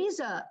there is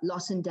a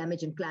loss and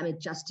damage and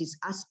climate justice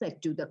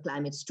aspect to the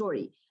climate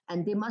story.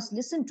 And they must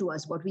listen to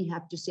us, what we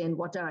have to say and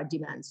what are our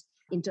demands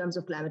in terms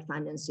of climate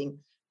financing.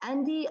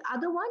 And the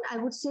other one, I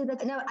would say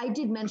that, now I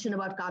did mention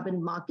about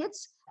carbon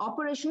markets,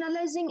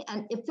 operationalizing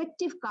an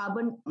effective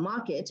carbon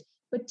market,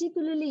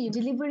 particularly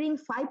delivering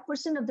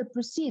 5% of the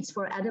proceeds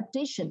for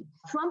adaptation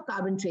from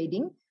carbon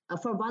trading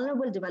for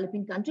vulnerable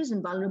developing countries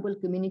and vulnerable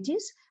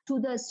communities to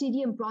the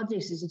CDM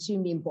projects is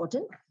extremely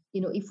important.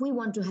 If we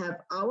want to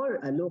have our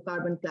low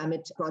carbon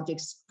climate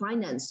projects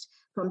financed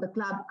from the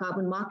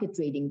carbon market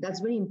trading, that's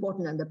very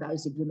important under the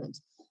Paris Agreement.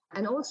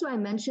 And also I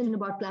mentioned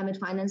about climate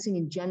financing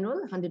in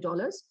general,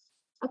 $100.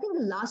 I think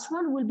the last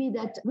one will be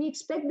that we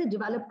expect the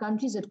developed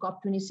countries at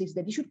COP26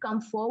 that they should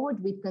come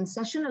forward with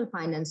concessional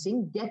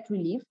financing, debt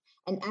relief,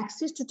 and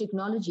access to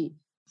technology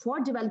for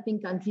developing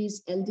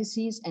countries,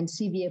 LDCs, and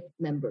CVF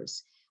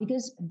members.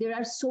 Because there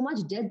are so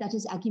much debt that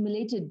is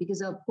accumulated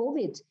because of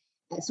COVID.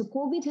 So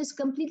COVID has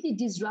completely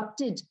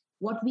disrupted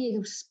what we are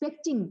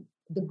expecting,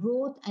 the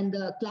growth and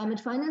the climate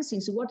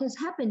financing. So what has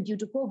happened due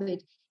to COVID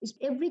is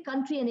every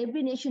country and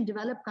every nation,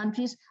 developed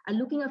countries, are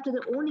looking after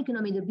their own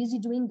economy. They're busy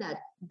doing that.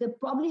 They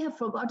probably have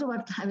forgot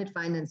about climate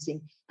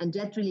financing and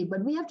debt relief,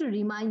 but we have to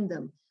remind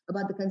them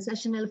about the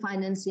concessional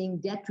financing,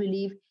 debt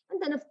relief,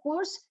 and then of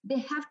course, they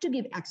have to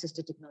give access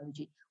to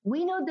technology.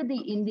 We know that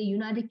in the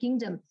United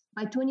Kingdom,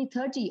 by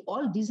 2030,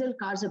 all diesel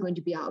cars are going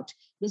to be out.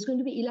 There's going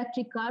to be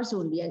electric cars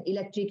only and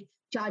electric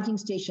charging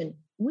station.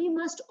 We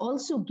must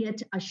also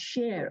get a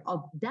share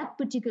of that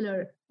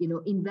particular,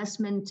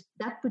 investment,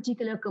 that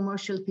particular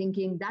commercial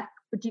thinking, that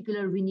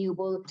particular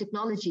renewable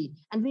technology.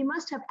 And we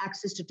must have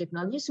access to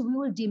technology. So we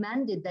will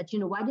demand it that,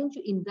 why don't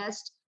you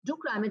invest, do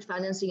climate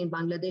financing in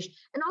Bangladesh,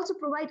 and also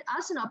provide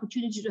us an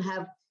opportunity to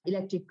have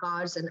electric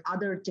cars and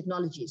other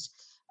technologies.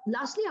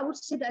 Lastly, I would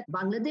say that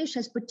Bangladesh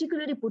has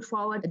particularly put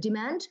forward a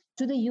demand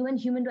to the UN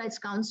Human Rights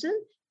Council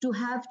to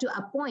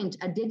appoint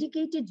a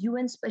dedicated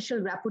UN Special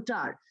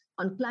Rapporteur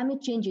on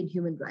climate change and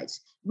human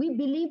rights. We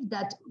believe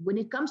that when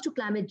it comes to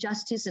climate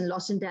justice and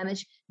loss and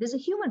damage, there's a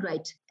human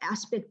right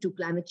aspect to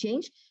climate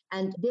change,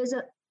 and there's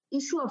an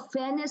issue of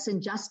fairness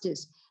and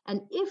justice.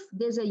 And if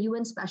there's a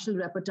UN Special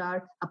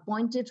Rapporteur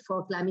appointed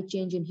for climate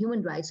change and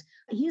human rights,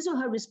 his or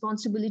her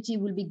responsibility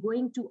will be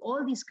going to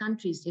all these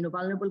countries,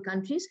 vulnerable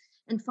countries,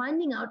 and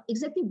finding out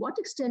exactly what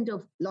extent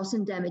of loss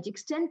and damage,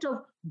 extent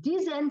of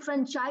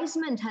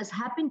disenfranchisement has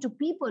happened to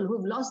people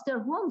who've lost their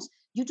homes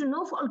due to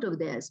no fault of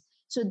theirs.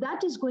 So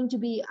that is going to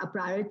be a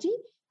priority.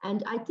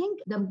 And I think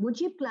the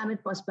Mujib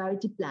Climate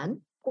Prosperity Plan,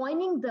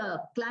 coining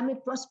the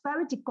climate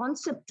prosperity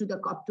concept to the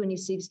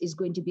COP26 is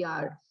going to be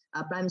our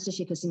Prime Minister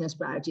Sheikh Hasina's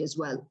priority as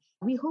well.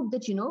 We hope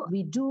that,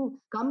 we do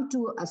come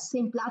to a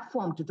same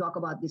platform to talk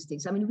about these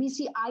things. I mean, we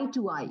see eye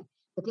to eye.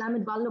 The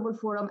Climate Vulnerable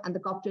Forum and the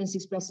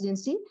COP26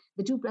 presidency,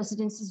 the two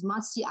presidencies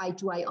must see eye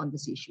to eye on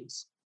these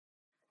issues.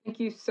 Thank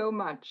you so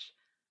much.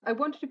 I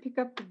wanted to pick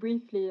up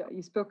briefly,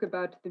 you spoke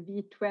about the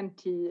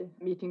V20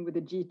 meeting with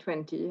the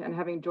G20 and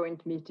having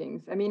joint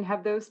meetings. I mean,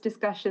 have those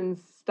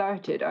discussions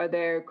started? Are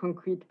there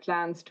concrete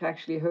plans to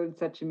actually hold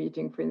such a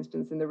meeting, for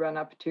instance, in the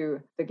run-up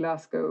to the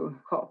Glasgow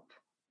COP?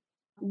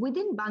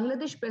 Within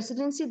Bangladesh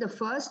presidency, the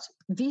first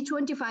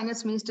V20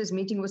 finance ministers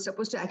meeting was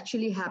supposed to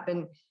actually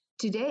happen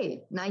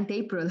today, 9th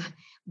April,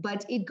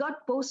 but it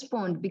got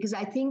postponed because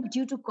I think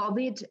due to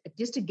COVID,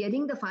 just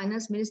getting the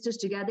finance ministers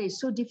together is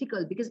so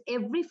difficult because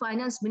every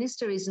finance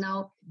minister is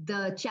now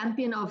the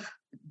champion of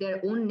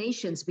their own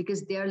nations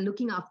because they are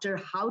looking after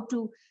how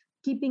to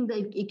keeping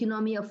the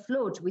economy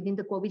afloat within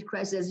the COVID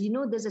crisis.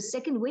 There's a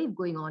second wave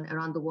going on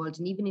around the world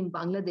and even in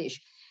Bangladesh.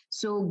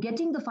 So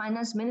getting the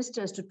finance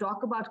ministers to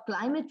talk about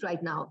climate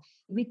right now,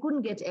 we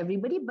couldn't get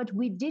everybody, but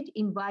we did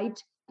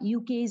invite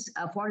UK's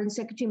Foreign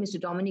Secretary, Mr.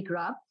 Dominic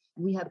Raab.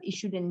 We have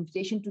issued an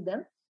invitation to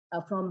them.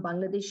 from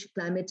Bangladesh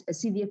Climate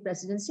CVF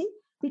presidency,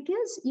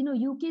 because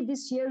UK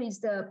this year is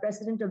the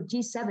president of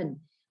G7,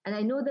 and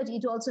I know that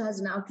it also has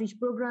an outreach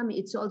program.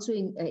 It's also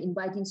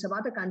inviting some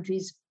other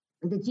countries,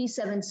 the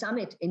G7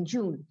 summit in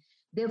June.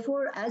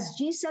 Therefore, as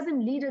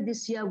G7 leader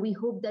this year, we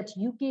hope that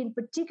UK in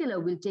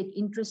particular will take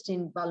interest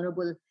in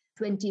Vulnerable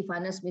 20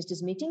 Finance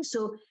Ministers meeting.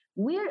 So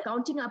we're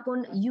counting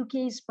upon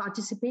UK's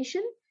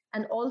participation,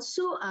 and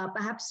also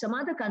perhaps some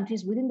other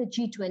countries within the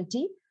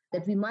G20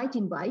 that we might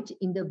invite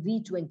in the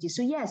V20.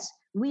 So yes,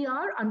 we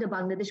are under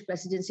Bangladesh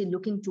presidency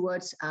looking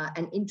towards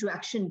an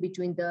interaction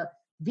between the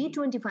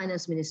V20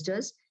 finance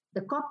ministers,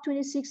 the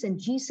COP26 and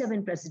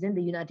G7 president,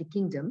 the United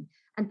Kingdom,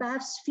 and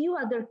perhaps few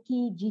other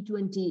key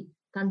G20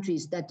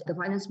 countries that the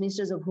finance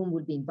ministers of whom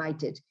will be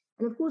invited.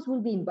 And of course,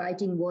 we'll be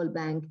inviting World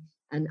Bank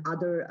and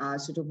other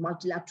sort of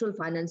multilateral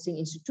financing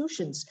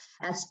institutions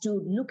as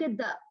to look at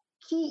the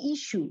key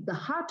issue, the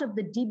heart of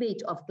the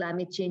debate of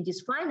climate change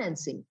is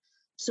financing.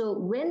 So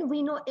when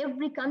we know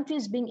every country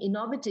is being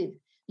innovative,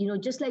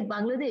 just like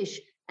Bangladesh,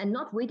 and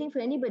not waiting for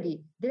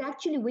anybody, they're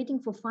actually waiting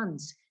for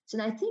funds. So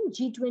I think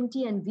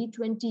G20 and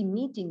V20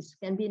 meetings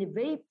can be a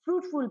very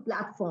fruitful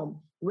platform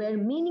where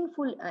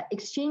meaningful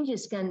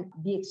exchanges can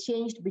be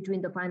exchanged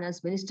between the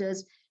finance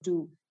ministers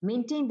to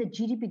maintain the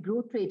GDP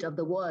growth rate of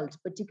the world,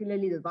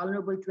 particularly the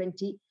vulnerable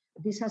 20.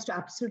 This has to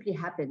absolutely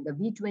happen. The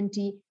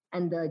V20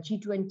 and the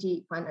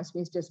G20 finance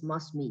ministers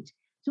must meet.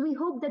 So we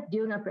hope that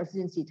during our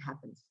presidency it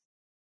happens.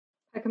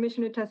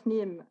 Commissioner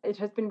Tasneem, it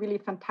has been really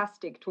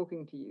fantastic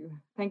talking to you.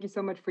 Thank you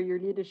so much for your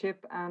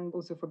leadership and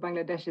also for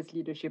Bangladesh's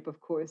leadership, of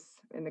course,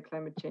 in the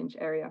climate change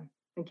area.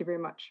 Thank you very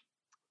much.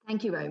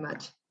 Thank you very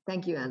much.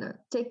 Thank you, Anna.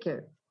 Take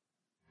care.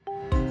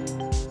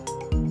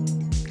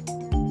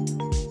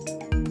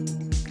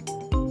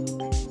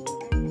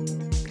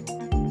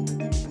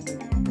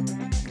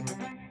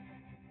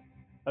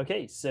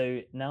 Okay,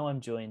 so now I'm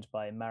joined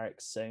by Marek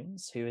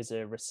Soanes, who is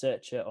a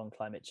researcher on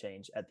climate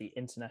change at the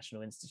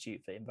International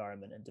Institute for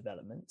Environment and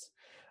Development.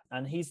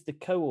 And he's the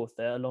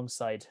co-author,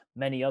 alongside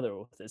many other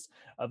authors,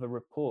 of a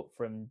report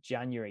from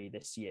January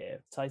this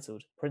year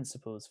titled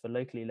Principles for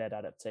Locally Led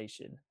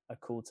Adaptation, A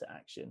Call to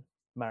Action.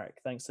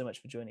 Marek, thanks so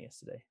much for joining us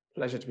today.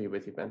 Pleasure to be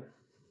with you, Ben.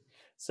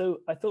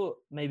 So I thought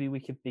maybe we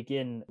could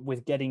begin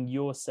with getting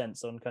your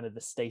sense on kind of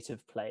the state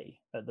of play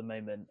at the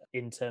moment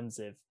in terms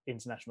of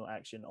international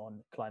action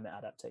on climate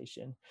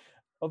adaptation.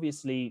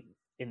 Obviously,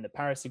 in the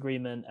Paris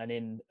Agreement and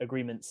in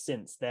agreements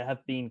since, there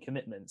have been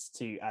commitments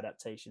to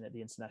adaptation at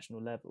the international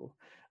level.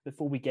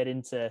 Before we get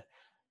into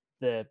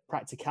the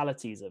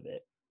practicalities of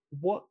it,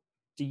 what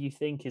do you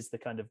think is the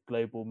kind of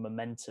global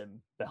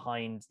momentum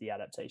behind the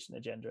adaptation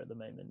agenda at the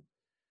moment?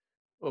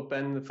 Well,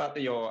 Ben, the fact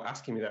that you're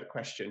asking me that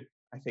question,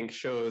 I think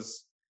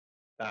shows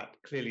that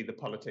clearly the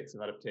politics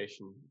of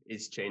adaptation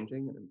is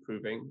changing and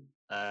improving.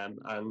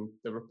 And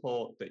the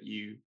report that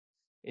you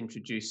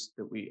introduced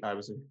that I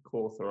was a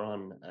co-author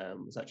on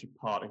was actually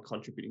part in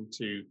contributing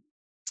to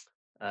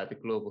the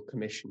Global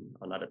Commission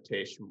on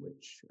Adaptation,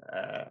 which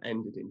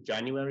ended in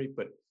January,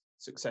 but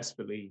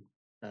successfully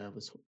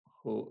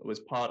was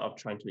part of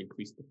trying to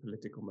increase the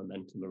political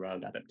momentum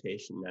around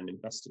adaptation and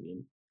investing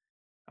in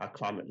our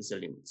climate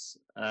resilience.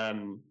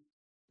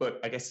 But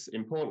I guess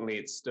importantly,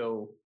 it's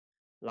still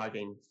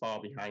lagging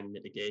far behind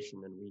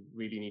mitigation, and we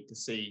really need to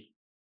see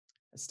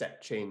a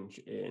step change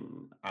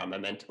in our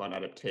momentum on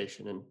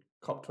adaptation. And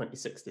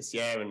COP26 this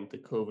year and the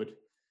COVID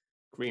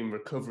green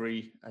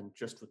recovery and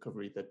just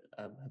recovery that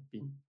have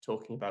been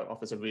talking about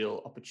offers a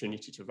real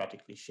opportunity to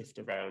radically shift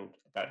around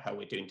about how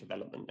we're doing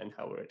development and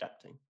how we're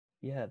adapting.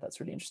 Yeah, that's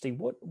really interesting.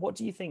 What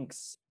do you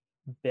think's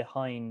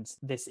behind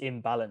this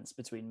imbalance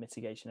between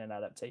mitigation and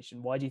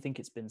adaptation? Why do you think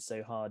it's been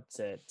so hard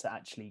to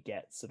actually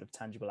get sort of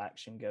tangible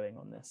action going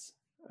on this?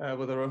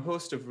 Well, there are a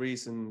host of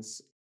reasons.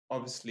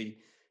 Obviously,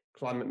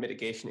 climate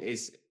mitigation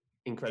is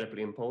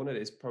incredibly important.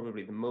 It is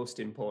probably the most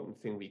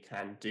important thing we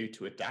can do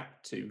to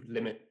adapt, to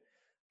limit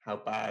how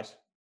bad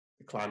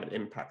the climate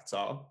impacts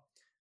are.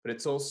 But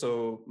it's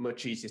also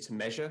much easier to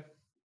measure.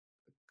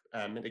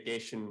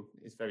 Mitigation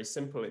is very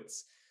simple.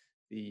 It's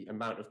the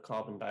amount of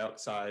carbon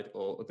dioxide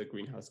or other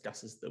greenhouse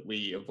gases that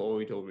we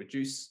avoid or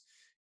reduce,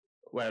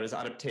 whereas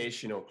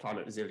adaptation or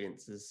climate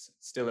resilience is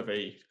still a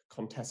very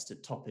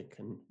contested topic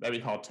and very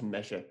hard to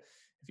measure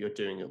if you're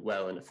doing it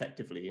well and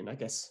effectively. And I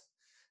guess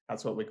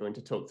that's what we're going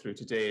to talk through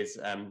today is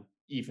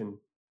even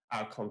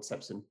our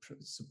concepts in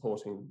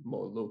supporting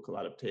more local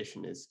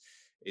adaptation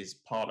is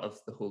part of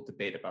the whole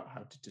debate about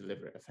how to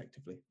deliver it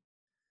effectively.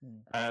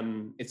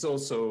 It's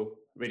also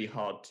really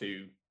hard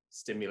to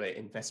stimulate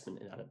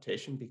investment in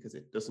adaptation because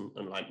it doesn't,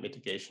 unlike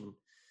mitigation,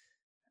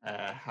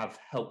 have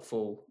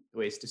helpful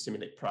ways to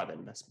stimulate private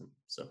investment.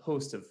 So a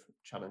host of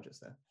challenges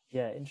there.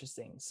 Yeah,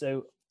 interesting.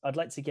 So I'd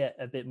like to get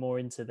a bit more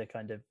into the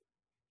kind of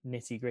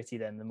nitty gritty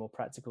then, the more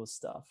practical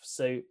stuff.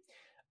 So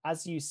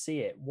as you see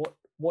it,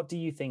 what do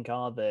you think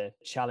are the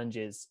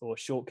challenges or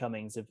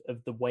shortcomings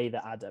of the way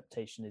that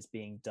adaptation is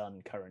being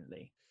done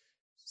currently?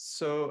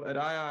 So at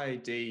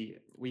IIED,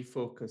 we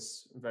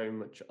focus very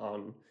much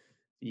on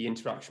the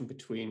interaction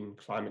between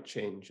climate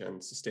change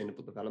and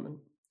sustainable development.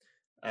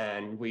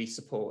 And we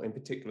support in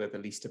particular the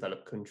least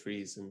developed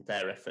countries and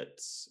their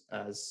efforts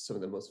as some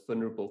of the most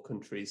vulnerable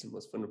countries and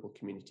most vulnerable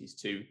communities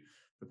to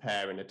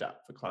prepare and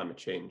adapt for climate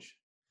change,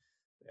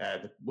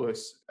 the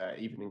worse,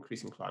 even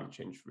increasing climate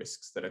change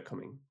risks that are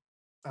coming.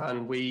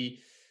 And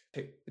we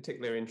take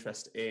particular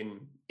interest in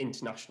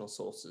international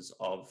sources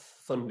of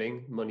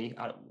funding, money,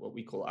 what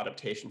we call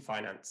adaptation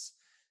finance,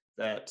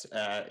 that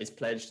is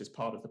pledged as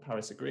part of the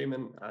Paris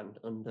Agreement and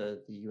under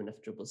the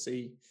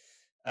UNFCCC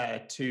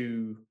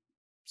to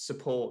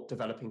support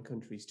developing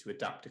countries to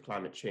adapt to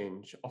climate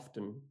change,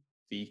 often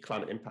the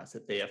climate impacts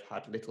that they have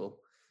had little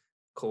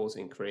cause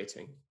in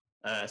creating.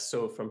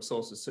 So from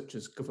sources such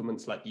as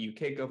governments like the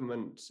UK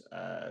government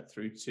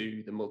through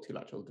to the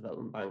multilateral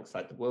development banks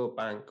like the World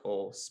Bank,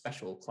 or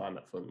special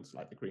climate funds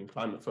like the Green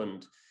Climate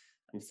Fund,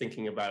 and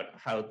thinking about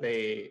how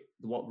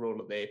what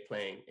role are they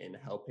playing in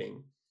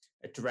helping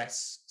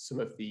address some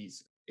of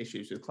these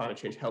issues with climate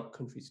change, help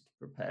countries to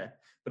prepare,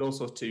 but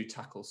also to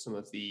tackle some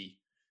of the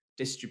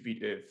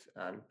distributive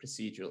and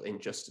procedural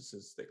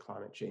injustices that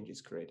climate change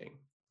is creating.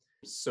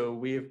 So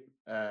we've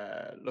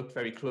looked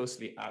very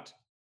closely at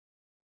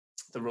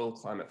the role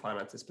climate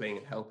finance is playing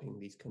in helping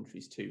these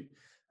countries to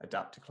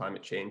adapt to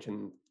climate change.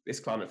 And this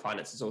climate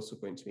finance is also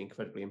going to be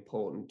incredibly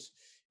important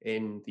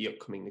in the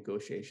upcoming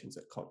negotiations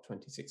at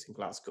COP26 in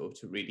Glasgow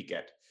to really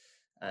get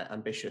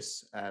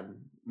ambitious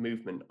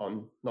movement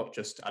on not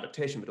just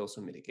adaptation, but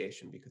also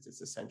mitigation, because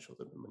it's essential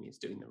that the money is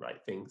doing the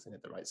right things and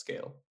at the right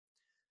scale.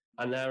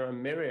 And there are a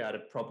myriad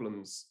of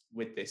problems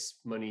with this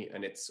money,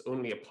 and it's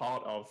only a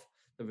part of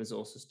the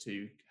resources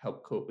to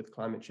help cope with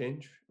climate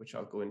change, which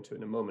I'll go into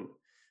in a moment.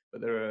 But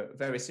there are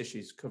various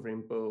issues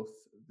covering both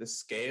the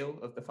scale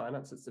of the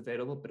finance that's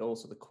available, but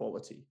also the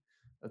quality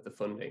of the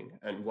funding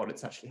and what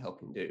it's actually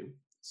helping do.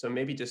 So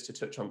maybe just to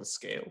touch on the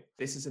scale,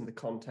 this is in the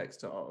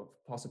context of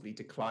possibly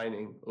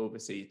declining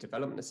overseas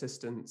development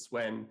assistance,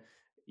 when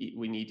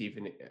we need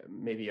even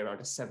maybe around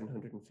a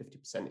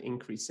 750%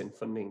 increase in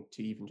funding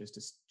to even just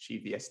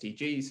achieve the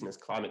SDGs. And as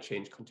climate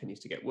change continues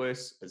to get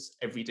worse, as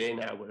every day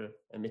now we're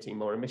emitting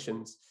more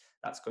emissions,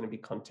 that's going to be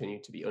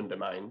continue to be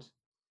undermined.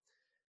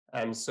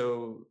 And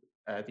so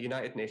the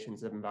United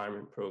Nations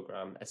Environment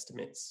Programme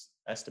estimates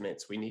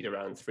we need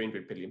around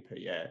 300 billion per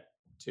year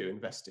to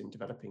invest in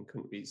developing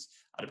countries'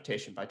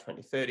 adaptation by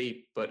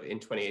 2030. But in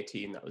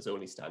 2018, that was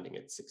only standing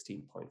at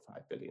 16.5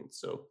 billion.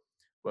 So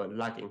we're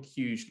lagging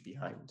hugely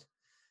behind.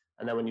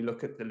 And then when you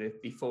look at the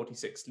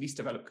 46 least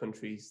developed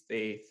countries,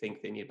 they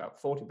think they need about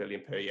 40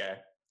 billion per year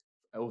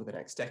over the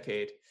next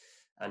decade,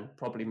 and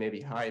probably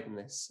maybe higher than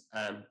this.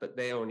 But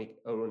they are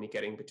only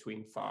getting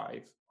between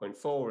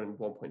 5.4 and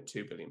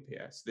 1.2 billion per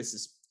year. So this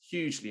is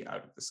hugely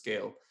out of the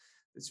scale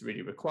that's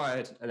really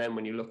required. And then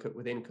when you look at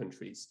within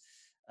countries,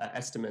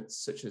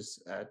 estimates such as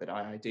that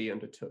IIED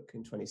undertook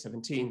in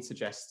 2017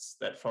 suggests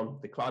that from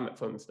the climate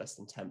funds, less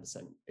than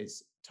 10%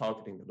 is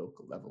targeting the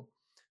local level.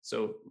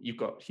 So you've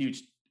got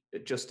huge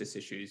justice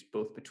issues,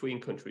 both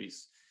between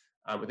countries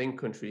and within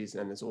countries,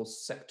 and there's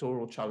also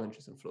sectoral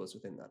challenges and flows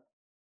within that.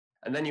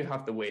 And then you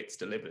have the way it's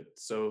delivered.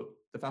 So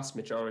the vast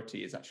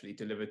majority is actually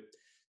delivered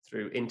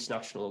through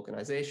international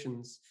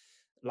organizations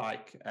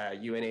like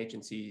UN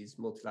agencies,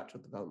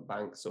 multilateral development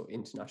banks, or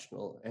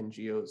international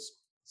NGOs.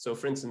 So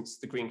for instance,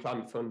 the Green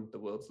Climate Fund, the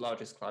world's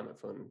largest climate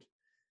fund,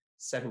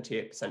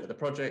 78% of the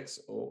projects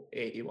or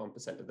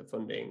 81% of the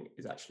funding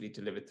is actually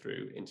delivered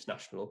through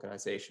international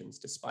organizations,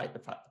 despite the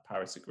fact the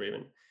Paris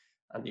Agreement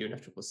and the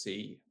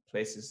UNFCCC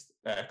places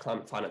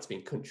climate finance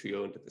being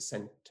country-owned at the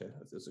center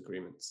of those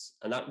agreements.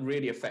 And that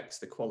really affects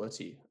the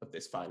quality of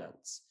this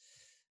finance.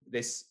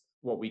 This,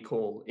 what we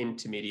call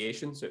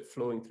intermediation, so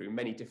flowing through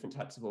many different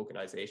types of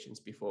organizations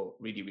before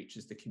it really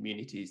reaches the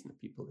communities and the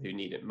people who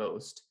need it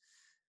most,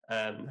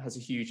 has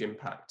a huge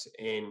impact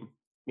in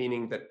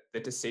meaning that the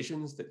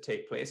decisions that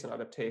take place in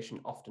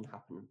adaptation often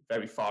happen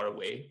very far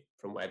away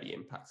from where the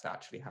impacts are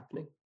actually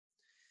happening.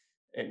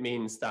 It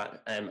means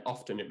that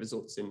often it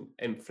results in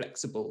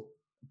inflexible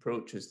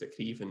approaches that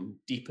can even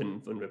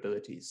deepen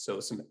vulnerabilities. So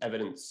some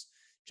evidence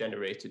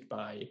generated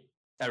by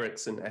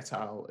Erickson et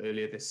al.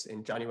 Earlier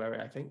in January,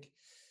 I think,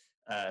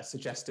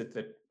 suggested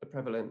that the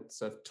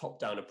prevalence of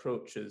top-down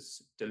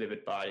approaches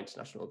delivered by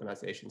international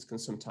organizations can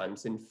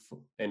sometimes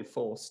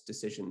enforce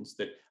decisions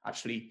that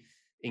actually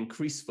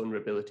increase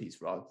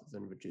vulnerabilities rather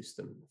than reduce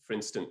them. For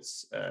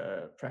instance,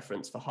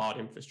 preference for hard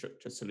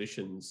infrastructure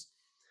solutions,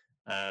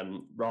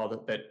 rather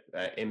than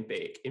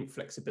embake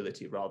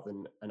inflexibility rather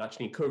than, and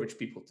actually encourage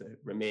people to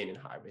remain in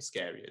high-risk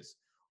areas,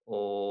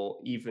 or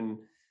even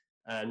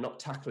not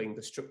tackling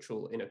the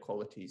structural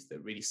inequalities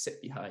that really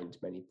sit behind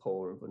many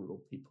poor and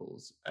vulnerable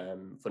people's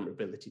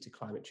vulnerability to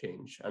climate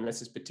change. And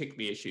this is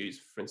particularly issues,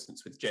 for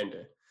instance, with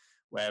gender,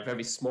 where a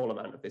very small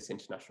amount of this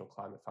international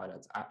climate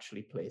finance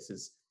actually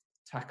places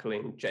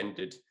tackling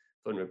gendered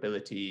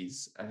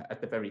vulnerabilities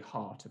at the very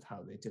heart of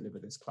how they deliver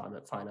this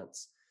climate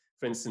finance.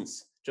 For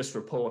instance, just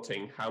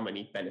reporting how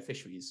many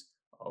beneficiaries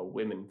are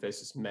women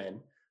versus men,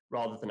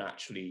 rather than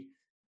actually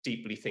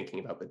deeply thinking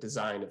about the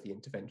design of the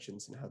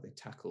interventions and how they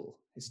tackle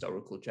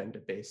historical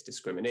gender-based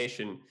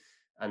discrimination,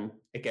 and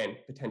again,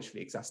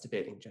 potentially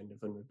exacerbating gender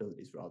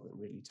vulnerabilities rather than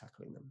really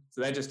tackling them.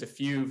 So they're just a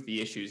few of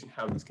the issues and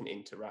how these can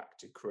interact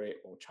to create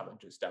more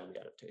challenges down the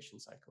adaptation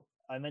cycle.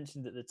 I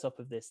mentioned at the top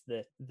of this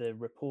that the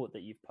report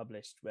that you've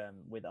published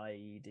with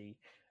IIED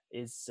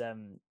is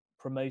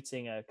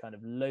promoting a kind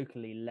of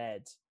locally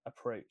led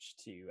approach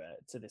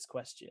to this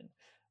question.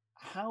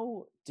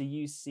 How do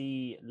you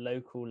see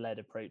local led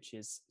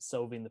approaches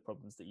solving the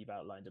problems that you've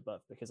outlined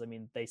above? Because I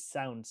mean, they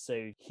sound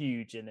so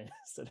huge and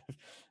sort of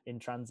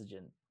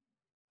intransigent.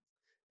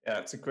 Yeah,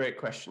 it's a great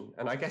question.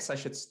 And I guess I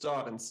should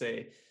start and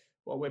say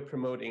what we're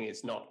promoting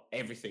is not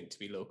everything to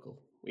be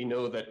local. We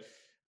know that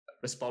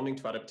responding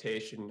to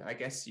adaptation, I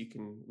guess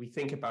we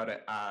think about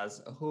it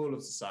as a whole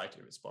of society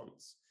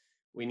response.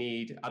 We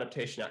need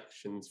adaptation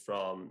actions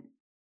from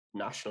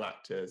national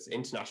actors,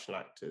 international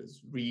actors,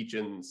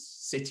 regions,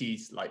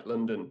 cities like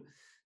London,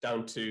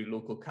 down to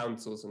local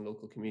councils and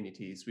local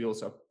communities. We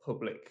also have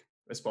public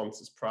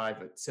responses,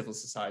 private, civil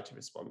society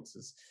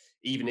responses,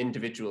 even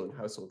individual and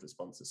household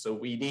responses. So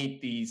we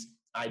need these,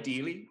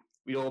 ideally,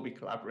 we'd all be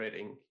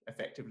collaborating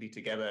effectively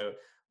together,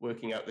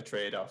 working out the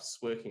trade-offs,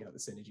 working out the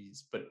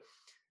synergies, but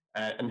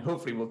and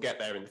hopefully we'll get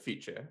there in the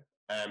future.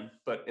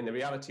 But in the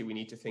reality, we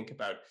need to think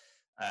about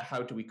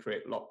how do we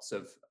create lots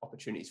of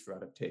opportunities for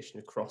adaptation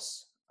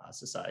across our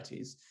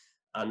societies,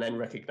 and then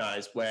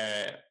recognize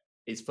where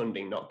is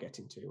funding not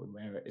getting to and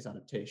where is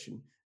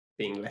adaptation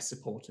being less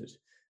supported,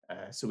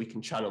 so we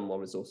can channel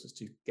more resources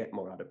to get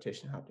more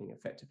adaptation happening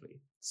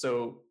effectively.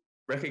 So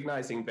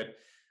recognizing that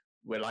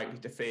we're likely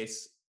to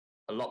face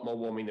a lot more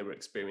warming than we're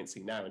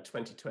experiencing now, and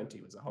 2020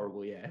 was a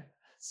horrible year.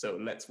 So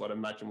let's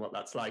imagine what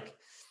that's like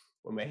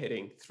when we're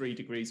hitting 3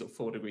 degrees or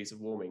 4 degrees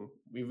of warming.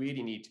 We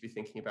really need to be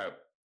thinking about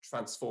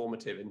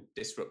transformative and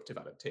disruptive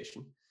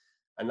adaptation.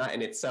 And that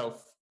in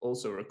itself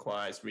also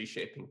requires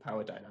reshaping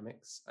power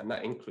dynamics. And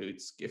that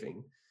includes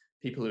giving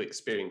people who are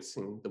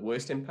experiencing the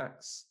worst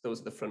impacts,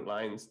 those are the front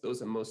lines,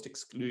 those are most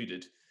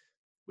excluded,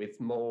 with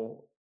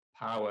more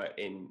power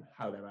in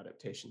how their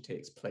adaptation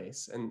takes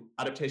place. And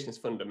adaptation is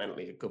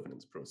fundamentally a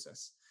governance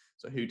process.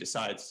 So who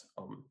decides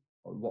on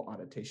what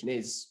adaptation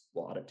is,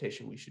 what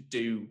adaptation we should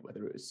do,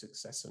 whether it was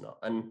success or not.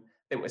 And I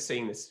think we're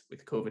seeing this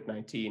with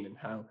COVID-19 and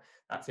how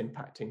that's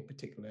impacting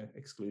particular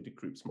excluded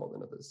groups more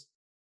than others.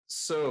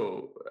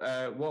 So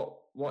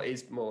what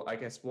is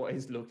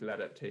local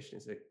adaptation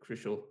is a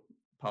crucial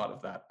part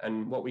of that.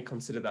 And what we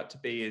consider that to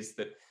be is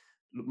that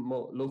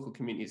more local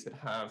communities that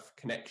have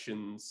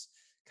connections,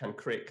 can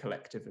create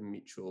collective and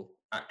mutual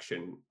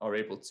action, are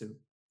able to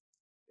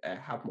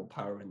have more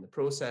power in the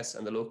process,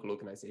 and the local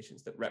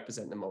organizations that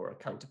represent them or are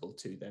accountable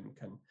to them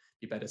can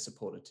be better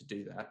supported to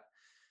do that.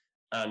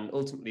 And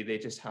ultimately, they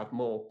just have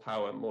more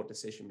power, more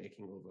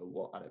decision-making over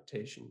what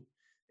adaptation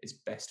is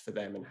best for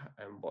them and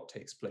what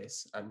takes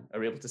place, and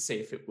are able to say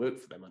if it worked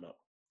for them or not.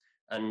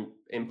 And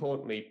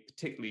importantly,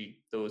 particularly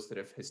those that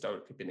have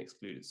historically been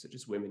excluded, such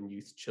as women,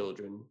 youth,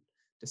 children,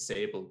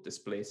 disabled,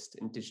 displaced,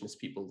 Indigenous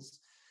peoples,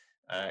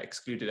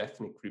 excluded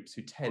ethnic groups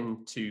who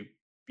tend to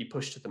be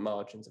pushed to the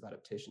margins of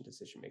adaptation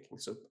decision-making.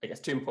 So I guess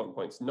 2 important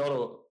points: not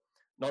all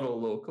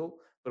local,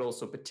 but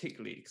also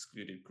particularly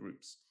excluded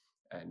groups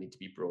need to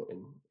be brought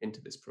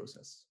into this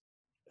process.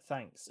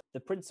 Thanks. The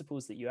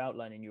principles that you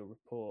outline in your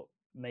report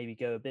maybe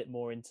go a bit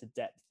more into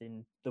depth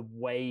in the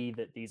way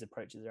that these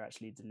approaches are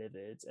actually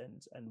delivered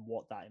and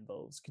what that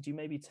involves. Could you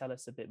maybe tell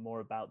us a bit more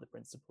about the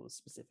principles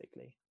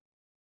specifically?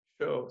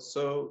 Sure.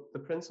 So the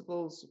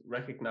principles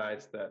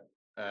recognize that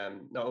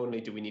not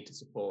only do we need to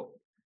support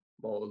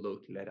more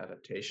locally led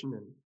adaptation,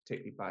 and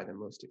particularly by the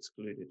most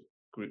excluded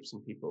groups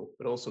and people,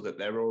 but also that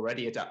they're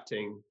already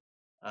adapting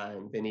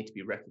and they need to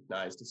be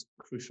recognized as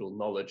crucial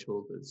knowledge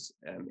holders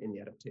in the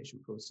adaptation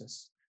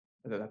process,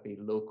 whether that be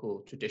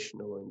local,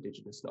 traditional, or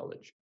Indigenous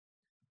knowledge.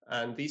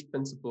 And these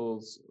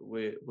principles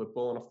were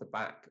born off the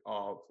back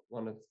of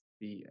one of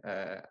the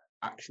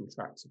action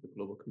tracks of the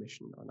Global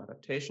Commission on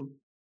Adaptation,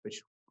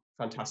 which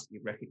fantastically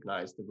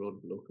recognized the role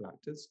of local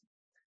actors,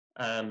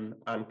 and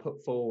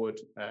put forward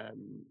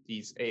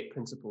these 8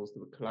 principles that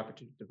were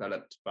collaboratively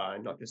developed by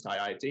not just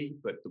IIED,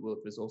 but the World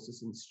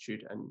Resources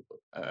Institute and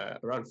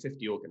around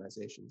 50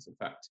 organizations, in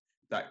fact,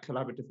 that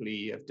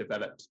collaboratively have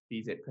developed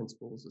these 8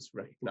 principles as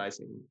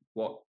recognizing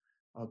what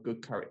are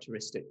good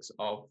characteristics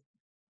of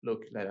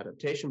locally led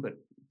adaptation, but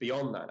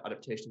beyond that,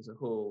 adaptation as a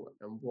whole,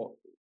 and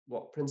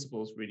what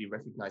principles really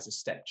recognize a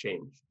step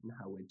change in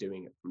how we're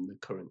doing it from the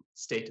current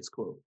status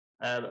quo.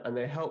 And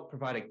they help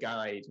provide a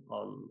guide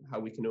on how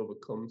we can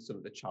overcome some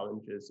of the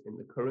challenges in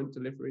the current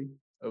delivery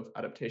of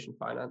adaptation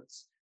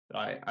finance that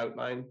I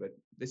outlined, but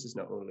this is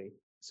not only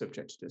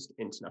subject to just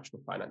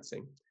international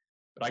financing.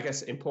 But I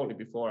guess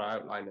importantly, before I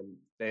outline them,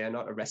 they are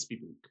not a recipe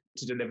book.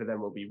 To deliver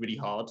them will be really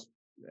hard,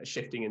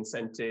 shifting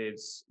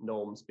incentives,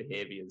 norms,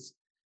 behaviors,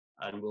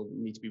 and we'll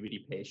need to be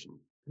really patient,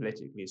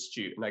 politically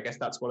astute. And I guess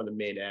that's one of the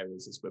main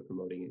areas as we're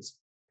promoting is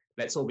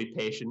let's all be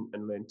patient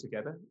and learn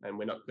together. And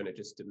we're not going to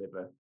just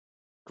deliver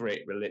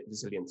great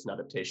resilience and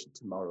adaptation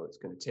tomorrow. It's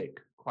going to take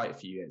quite a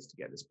few years to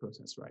get this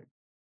process right.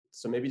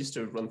 So maybe just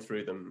to run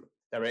through them,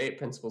 There are 8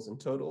 principles in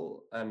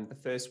total, and the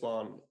first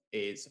one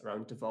is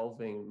around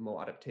devolving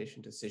more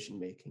adaptation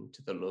decision-making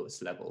to the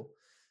lowest level.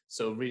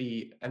 So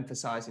really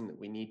emphasizing that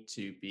we need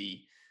to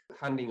be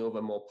handing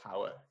over more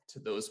power to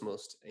those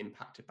most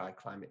impacted by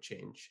climate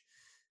change,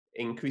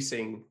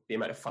 increasing the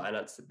amount of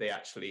finance that they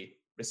actually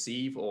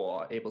receive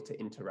or are able to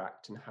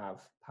interact and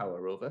have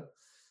power over,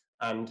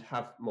 and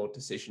have more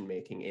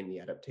decision-making in the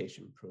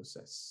adaptation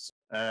process.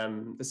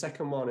 The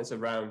second one is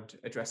around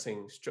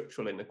addressing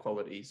structural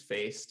inequalities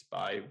faced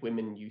by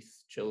women,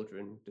 youth,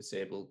 children,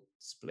 disabled,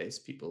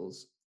 displaced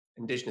peoples,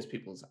 Indigenous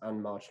peoples,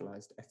 and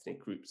marginalized ethnic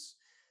groups.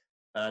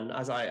 And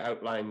as I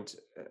outlined,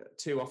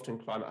 too often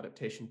climate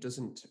adaptation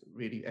doesn't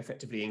really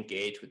effectively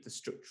engage with the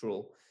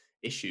structural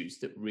issues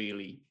that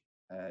really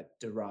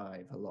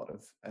derive a lot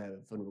of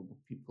vulnerable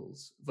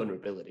people's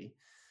vulnerability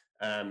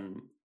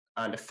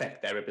and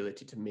affect their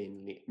ability to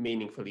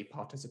meaningfully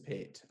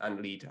participate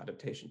and lead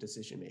adaptation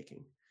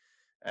decision-making.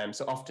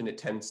 So often it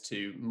tends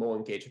to more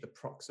engage with the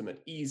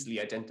proximate,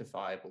 easily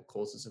identifiable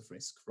causes of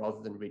risk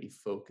rather than really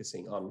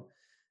focusing on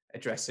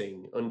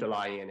addressing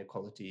underlying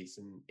inequalities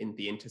and in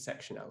the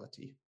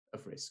intersectionality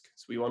of risk.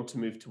 So we want to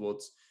move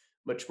towards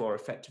much more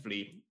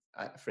effectively,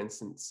 for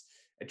instance,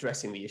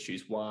 addressing the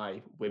issues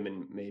why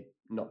women may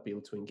not be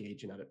able to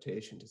engage in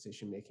adaptation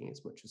decision-making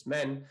as much as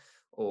men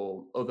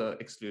or other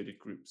excluded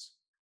groups.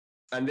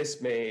 And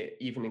this may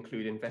even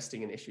include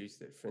investing in issues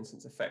that, for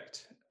instance,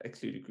 affect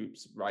excluded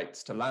groups'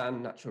 rights to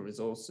land, natural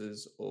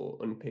resources, or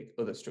unpick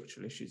other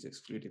structural issues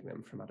excluding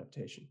them from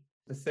adaptation.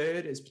 The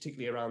third is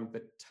particularly around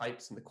the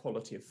types and the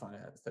quality of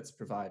finance that's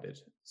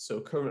provided.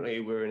 So currently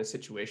we're in a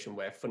situation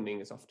where funding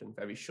is often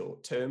very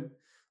short term,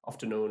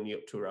 often only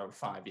up to around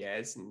 5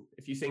 years. And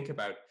if you think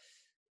about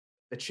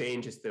the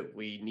changes that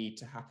we need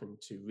to happen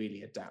to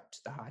really adapt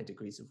to the high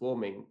degrees of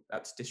warming,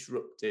 that's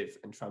disruptive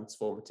and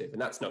transformative.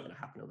 And that's not going to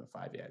happen over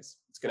 5 years.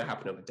 It's going to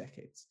happen over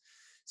decades.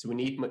 So we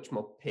need much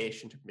more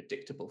patient and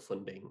predictable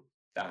funding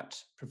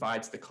that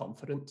provides the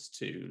confidence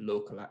to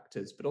local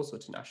actors, but also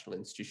to national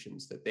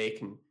institutions that they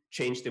can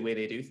change the way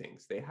they do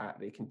things. They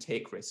can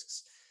take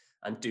risks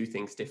and do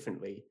things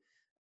differently.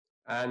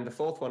 And the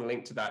fourth one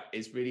linked to that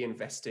is really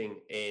investing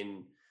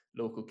in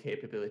local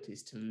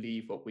capabilities to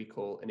leave what we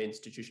call an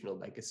institutional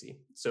legacy.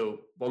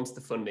 So once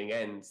the funding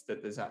ends,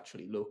 that there's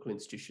actually local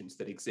institutions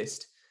that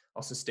exist,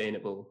 are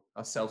sustainable,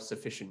 are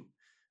self-sufficient,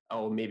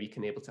 or maybe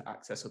can able to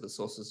access other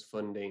sources of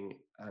funding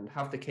and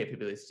have the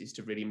capabilities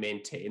to really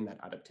maintain that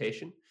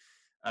adaptation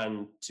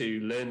and to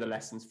learn the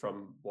lessons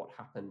from what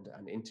happened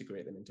and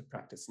integrate them into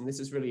practice. And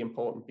this is really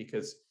important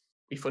because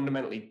we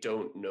fundamentally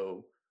don't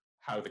know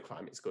how the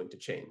climate is going to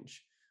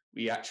change.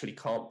 We actually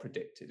can't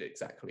predict it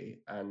exactly.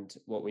 And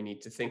what we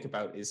need to think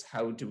about is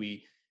how do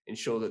we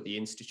ensure that the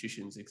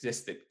institutions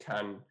exist that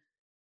can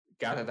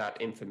gather that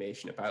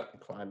information about the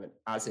climate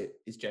as it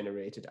is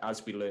generated,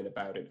 as we learn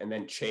about it, and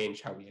then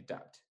change how we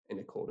adapt in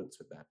accordance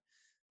with that.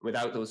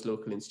 Without those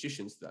local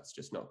institutions, that's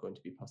just not going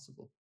to be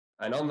possible.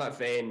 And on that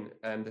vein,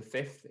 the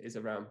fifth is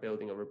around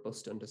building a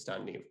robust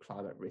understanding of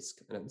climate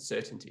risk and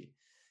uncertainty.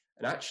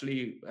 And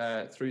actually,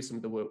 through some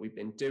of the work we've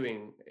been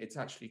doing, it's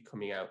actually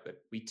coming out that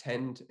we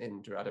tend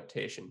in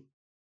adaptation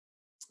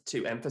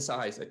to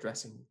emphasize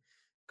addressing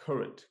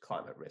current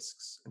climate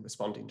risks and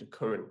responding to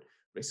current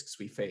risks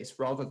we face,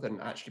 rather than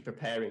actually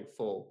preparing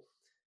for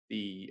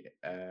the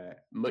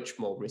much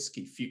more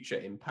risky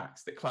future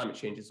impacts that climate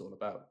change is all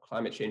about.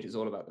 Climate change is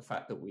all about the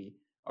fact that we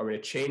are in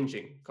a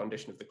changing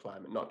condition of the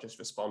climate, not just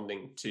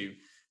responding to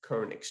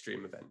current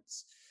extreme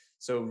events.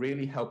 So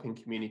really helping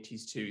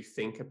communities to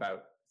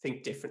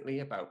think differently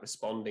about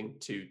responding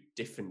to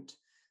different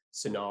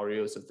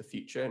scenarios of the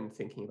future and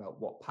thinking about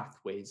what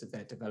pathways of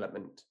their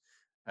development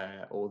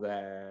or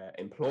their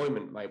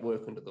employment might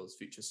work under those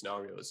future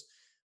scenarios,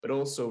 but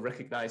also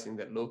recognizing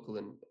that local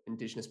and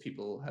Indigenous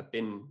people have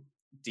been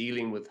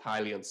dealing with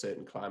highly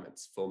uncertain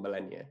climates for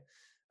millennia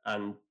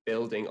and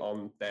building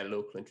on their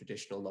local and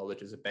traditional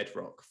knowledge as a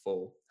bedrock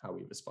for how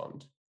we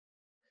respond.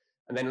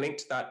 And then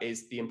linked to that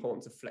is the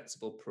importance of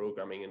flexible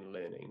programming and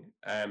learning.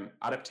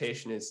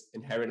 Adaptation is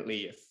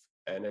inherently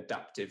an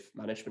adaptive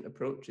management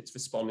approach. It's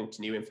responding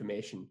to new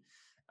information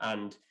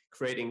and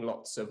creating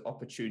lots of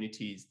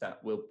opportunities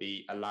that will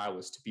allow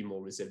us to be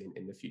more resilient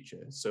in the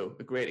future. So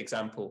a great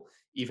example,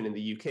 even in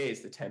the UK,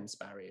 is the Thames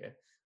Barrier,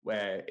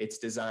 where it's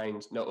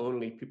designed not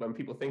only, when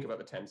people think about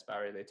the Thames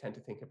Barrier, they tend to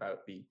think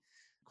about the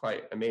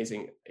quite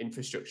amazing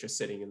infrastructure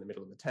sitting in the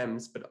middle of the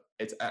Thames, but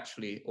it's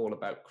actually all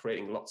about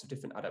creating lots of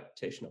different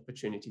adaptation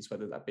opportunities,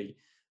 whether that be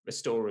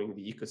restoring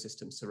the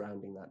ecosystem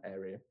surrounding that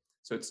area.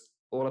 So it's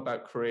all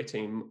about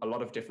creating a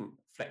lot of different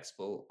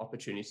flexible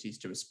opportunities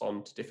to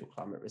respond to different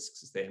climate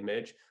risks as they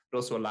emerge, but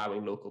also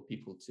allowing local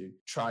people to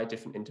try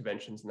different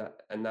interventions,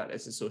 and that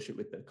is associated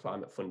with the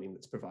climate funding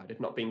that's provided,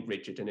 not being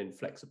rigid and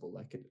inflexible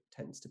like it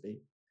tends to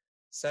be.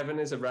 7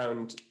 is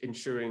around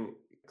ensuring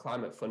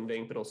climate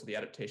funding, but also the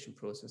adaptation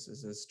process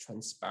is as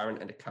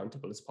transparent and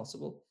accountable as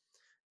possible.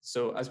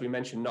 So as we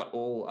mentioned, not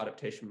all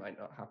adaptation might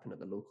not happen at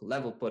the local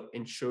level, but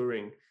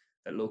ensuring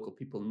that local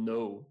people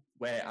know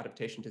where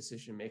adaptation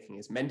decision making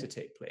is meant to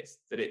take place,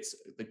 that it's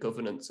the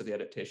governance of the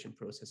adaptation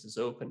process is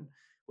open.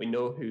 We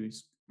know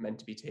who's meant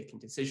to be taking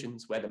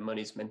decisions, where the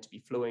money's meant to be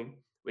flowing,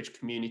 which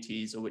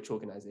communities or which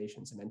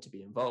organizations are meant to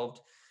be involved.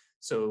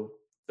 So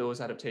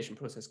those adaptation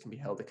process can be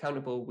held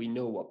accountable. We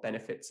know what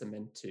benefits are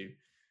meant to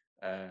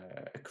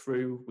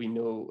accrue. We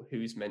know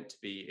who's meant to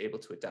be able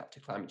to adapt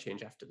to climate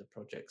change after the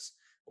projects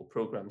or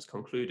programs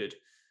concluded,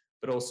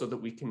 but also that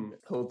we can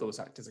hold those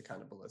actors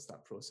accountable as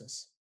that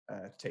process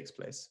takes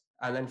place.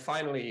 And then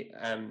finally,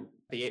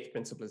 the eighth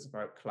principle is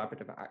about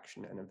collaborative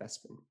action and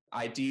investment.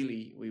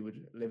 Ideally, we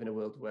would live in a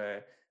world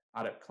where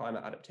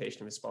climate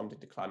adaptation and responding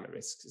to climate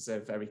risks is a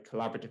very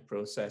collaborative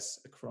process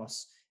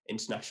across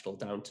international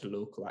down to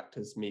local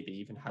actors, maybe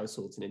even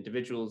households and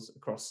individuals,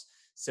 across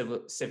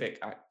civic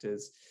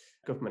actors,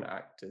 government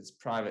actors,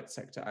 private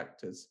sector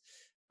actors.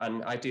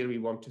 And ideally, we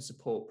want to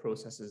support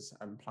processes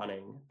and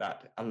planning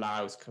that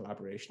allows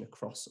collaboration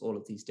across all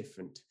of these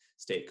different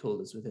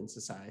stakeholders within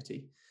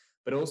society,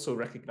 but also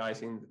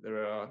recognizing that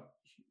there are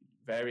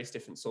various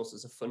different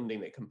sources of funding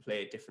that can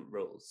play different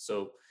roles.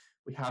 So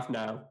we have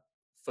now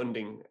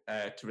funding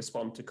to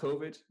respond to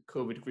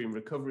COVID Green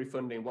Recovery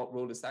funding. What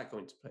role is that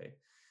going to play?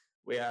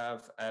 We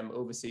have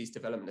overseas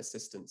development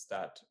assistance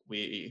that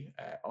we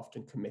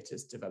often commit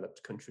as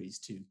developed countries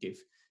to give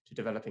to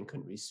developing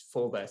countries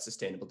for their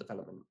sustainable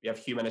development. We have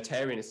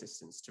humanitarian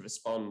assistance to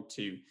respond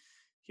to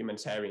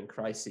humanitarian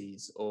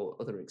crises or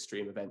other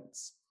extreme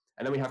events.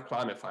 And then we have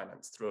climate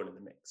finance thrown in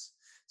the mix.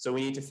 So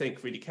we need to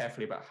think really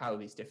carefully about how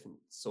these different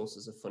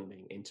sources of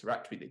funding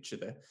interact with each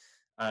other.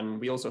 And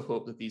we also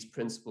hope that these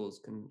principles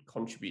can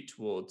contribute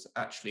towards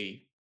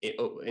actually,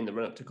 in the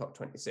run-up to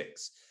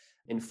COP26,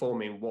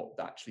 informing what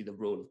actually the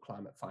role of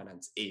climate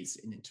finance is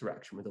in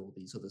interaction with all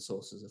these other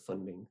sources of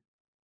funding.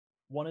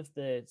 One of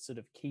the sort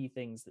of key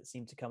things that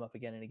seemed to come up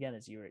again and again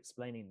as you were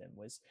explaining them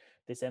was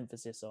this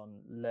emphasis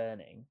on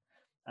learning,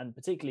 and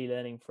particularly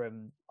learning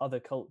from other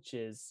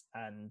cultures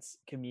and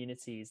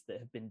communities that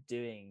have been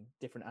doing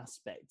different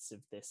aspects of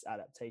this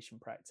adaptation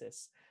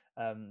practice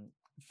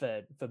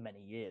for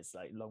many years,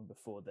 like long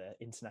before the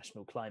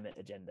international climate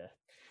agenda.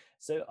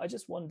 So I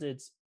just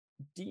wondered,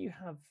 do you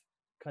have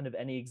kind of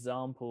any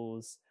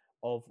examples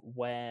of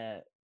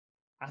where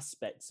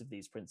aspects of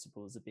these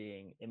principles are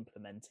being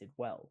implemented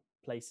well,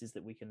 places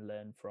that we can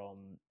learn from,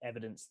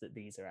 evidence that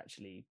these are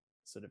actually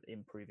sort of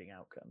improving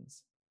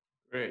outcomes?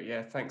 Great,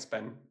 yeah, thanks,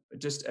 Ben.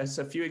 Just as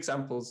a few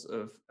examples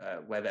of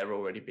where they're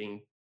already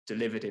being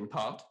delivered in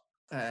part.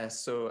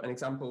 So an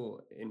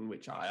example in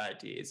which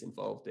IIED is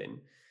involved in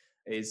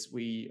is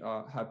we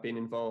have been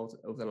involved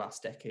over the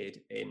last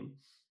decade in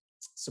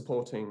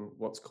supporting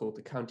what's called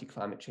the County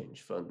Climate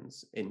Change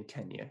Funds in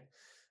Kenya,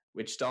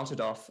 which started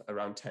off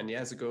around 10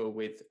 years ago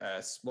with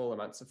small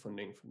amounts of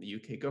funding from the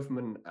UK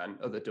government, and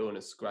other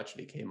donors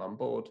gradually came on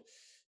board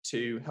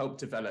to help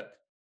develop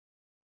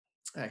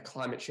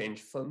climate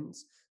change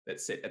funds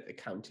that sit at the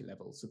county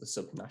level, so the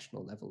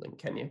subnational level in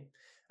Kenya.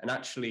 And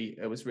actually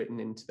it was written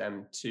into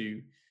them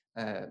to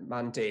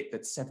mandate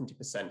that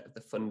 70% of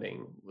the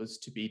funding was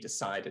to be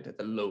decided at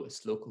the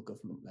lowest local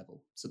government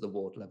level, so the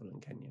ward level in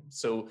Kenya.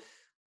 So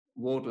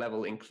ward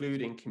level,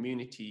 including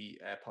community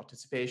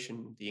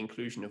participation, the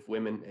inclusion of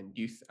women and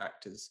youth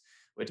actors,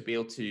 were to be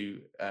able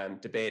to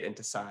debate and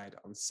decide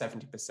on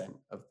 70%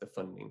 of the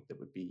funding that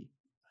would be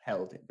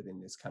held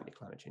within this county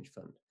climate change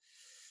fund.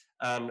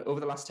 And over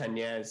the last 10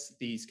 years,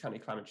 these county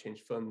climate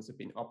change funds have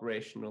been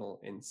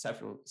operational in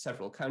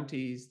several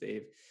counties.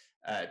 They've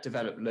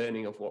developed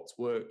learning of what's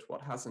worked,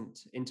 what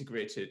hasn't,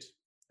 integrated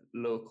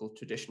local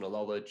traditional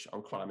knowledge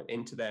on climate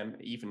into them,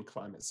 even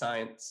climate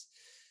science.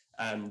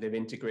 They've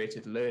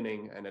integrated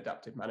learning and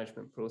adaptive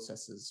management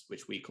processes,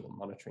 which we call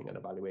monitoring and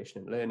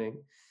evaluation and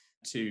learning,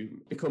 to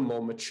become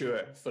more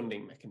mature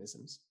funding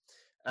mechanisms.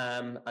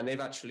 And they've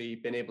actually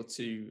been able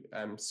to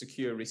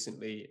secure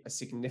recently a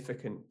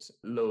significant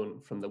loan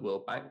from the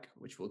World Bank,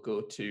 which will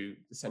go to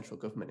the central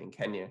government in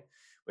Kenya,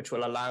 which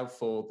will allow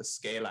for the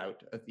scale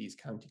out of these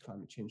county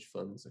climate change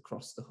funds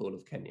across the whole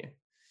of Kenya.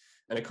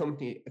 And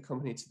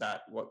accompanied to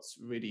that, what's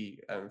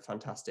really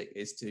fantastic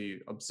is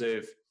to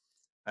observe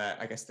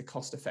I guess, the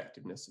cost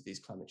effectiveness of these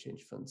climate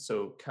change funds.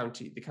 So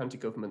the county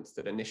governments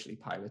that initially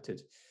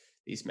piloted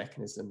these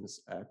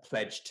mechanisms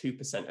pledged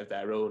 2% of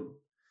their own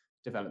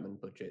development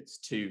budgets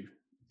to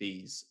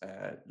these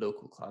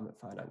local climate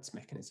finance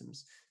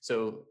mechanisms.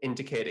 So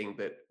indicating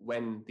that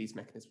when these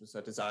mechanisms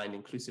are designed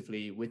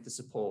inclusively with the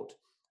support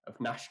of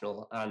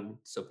national and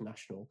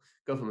subnational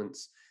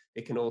governments,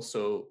 it can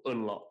also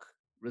unlock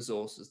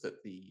resources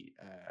that the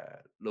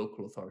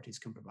local authorities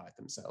can provide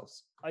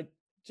themselves. I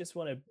just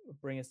want to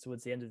bring us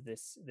towards the end of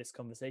this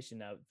conversation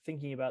now,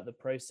 thinking about the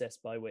process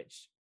by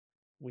which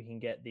we can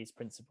get these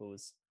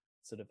principles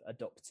sort of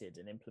adopted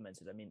and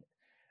implemented. I mean,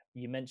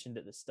 you mentioned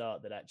at the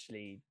start that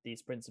actually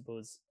these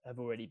principles have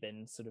already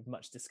been sort of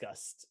much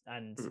discussed,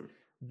 and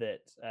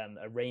that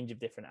a range of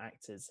different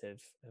actors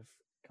have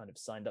kind of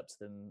signed up to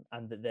them,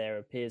 and that there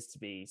appears to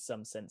be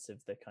some sense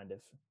of the kind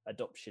of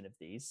adoption of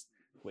these,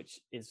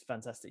 which is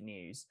fantastic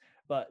news.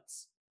 But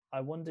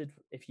I wondered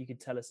if you could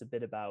tell us a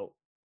bit about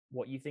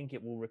what you think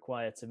it will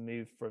require to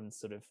move from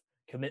sort of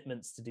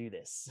commitments to do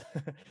this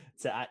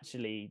to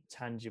actually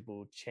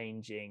tangible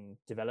changing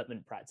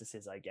development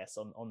practices, I guess,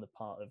 on the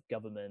part of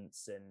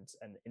governments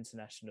and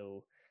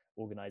international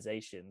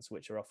organizations,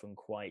 which are often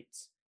quite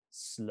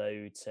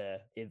slow to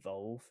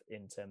evolve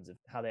in terms of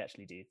how they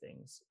actually do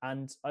things.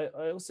 And I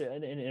also,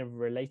 in a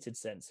related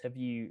sense, have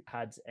you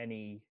had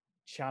any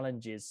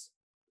challenges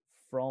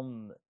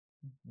from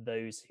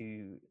those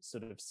who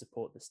sort of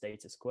support the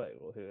status quo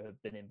or who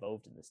have been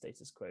involved in the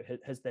status quo?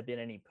 Has there been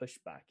any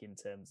pushback in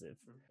terms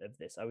of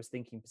this? I was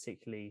thinking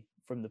particularly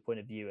from the point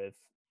of view of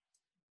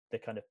the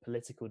kind of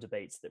political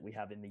debates that we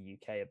have in the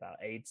UK about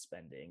aid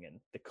spending and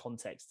the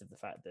context of the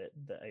fact that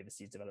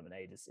overseas development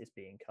aid is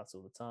being cut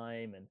all the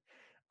time and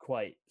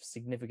quite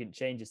significant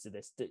changes to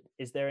this.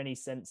 Is there any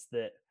sense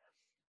that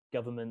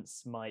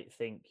governments might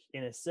think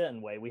in a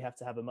certain way we have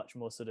to have a much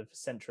more sort of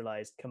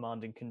centralized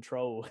command and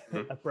control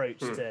approach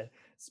to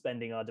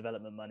spending our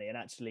development money, and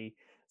actually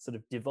sort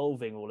of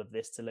devolving all of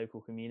this to local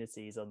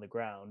communities on the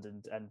ground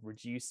and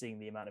reducing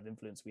the amount of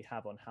influence we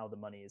have on how the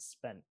money is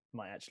spent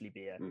might actually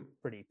be a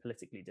pretty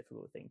politically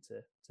difficult thing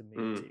to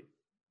move to?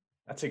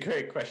 That's a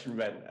great question,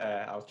 Ben.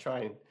 I'll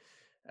try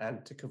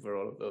and to cover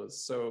all of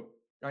those. So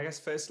I guess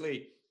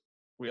firstly,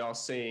 we are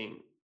seeing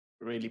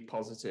really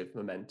positive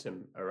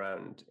momentum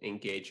around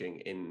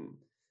engaging in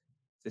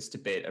this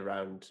debate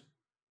around,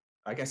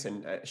 I guess,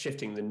 in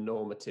shifting the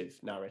normative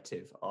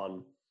narrative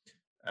on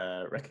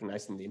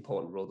recognizing the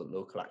important role that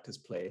local actors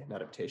play in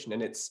adaptation.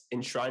 And it's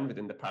enshrined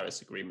within the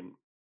Paris Agreement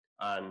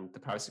and the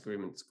Paris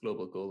Agreement's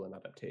global goal on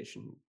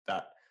adaptation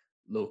that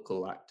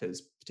local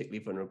actors,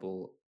 particularly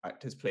vulnerable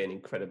actors, play an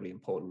incredibly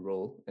important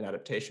role in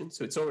adaptation.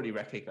 So it's already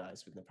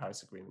recognized within the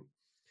Paris Agreement.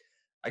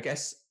 I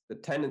guess the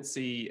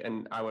tendency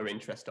and our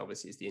interest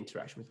obviously is the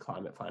interaction with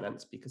climate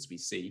finance, because we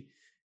see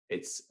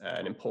it's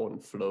an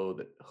important flow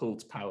that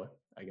holds power,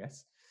 I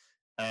guess,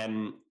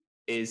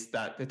 is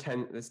that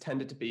there's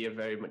tended to be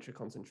very much a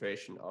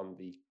concentration on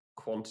the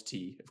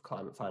quantity of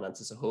climate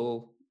finance as a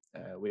whole.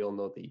 We all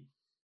know the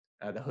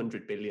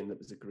 100 billion that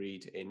was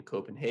agreed in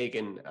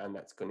Copenhagen, and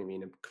that's going to be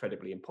an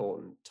incredibly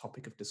important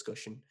topic of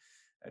discussion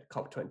at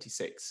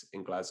COP26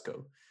 in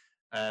Glasgow.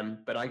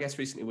 But I guess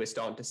recently we're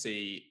starting to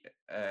see,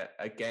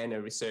 again,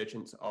 a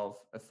resurgence of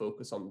a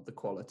focus on the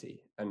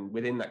quality. And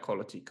within that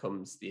quality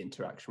comes the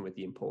interaction with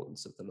the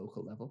importance of the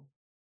local level.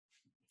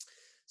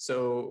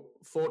 So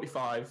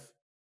 45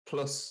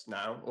 plus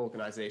now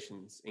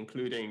organisations,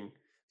 including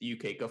the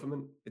UK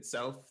government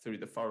itself through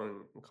the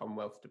Foreign and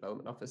Commonwealth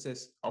Development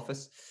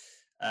Office,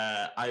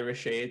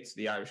 Irish Aid,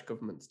 the Irish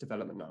government's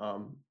development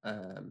arm,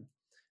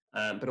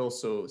 but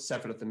also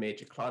several of the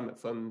major climate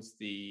funds,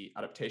 the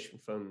Adaptation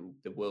Fund,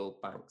 the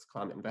World Bank's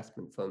Climate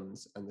Investment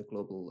Funds, and the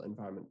Global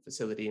Environment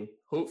Facility, and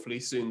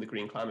hopefully soon the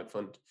Green Climate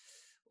Fund,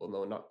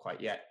 although not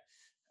quite yet,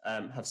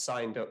 have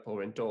signed up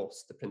or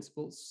endorsed the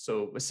principles.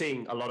 So we're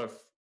seeing a lot of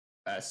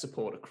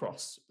support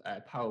across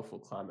powerful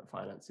climate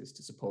finances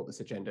to support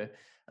this agenda.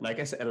 And I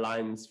guess it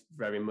aligns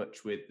very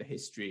much with the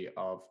history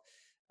of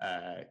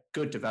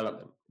good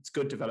development. It's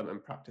good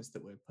development practice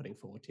that we're putting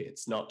forward here.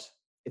 It's not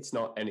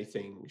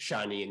anything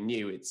shiny and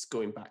new. It's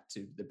going back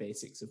to the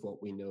basics of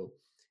what we know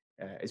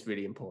is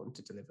really important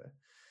to deliver.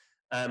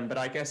 But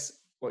I guess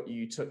what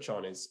you touch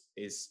on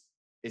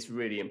is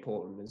really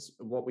important. Is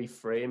what we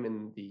frame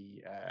in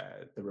the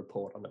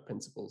report on the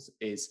principles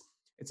is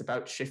it's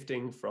about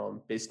shifting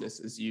from business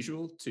as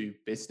usual to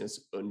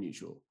business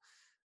unusual.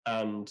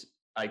 And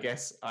I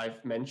guess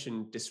I've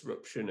mentioned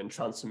disruption and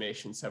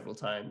transformation several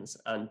times,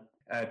 and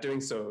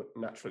doing so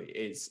naturally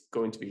is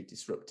going to be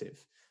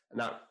disruptive. And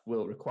that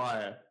will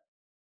require,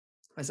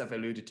 as I've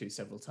alluded to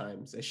several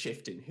times, a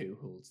shift in who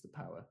holds the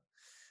power.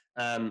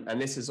 And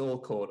this is all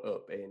caught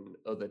up in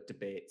other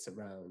debates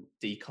around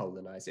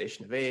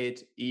decolonisation of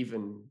aid,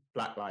 even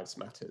Black Lives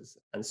Matters.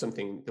 And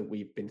something that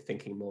we've been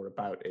thinking more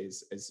about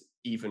is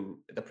even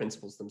the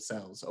principles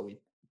themselves. Are we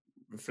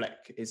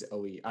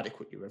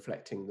adequately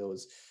reflecting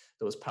those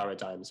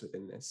paradigms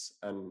within this?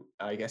 And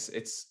I guess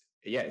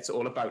it's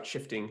all about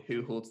shifting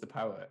who holds the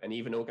power. And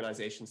even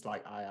organisations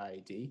like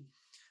IIED,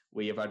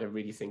 we have had to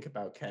really think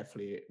about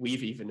carefully.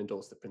 We've even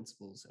endorsed the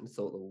principles and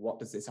thought, well, what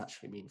does this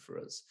actually mean for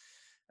us?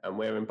 And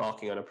we're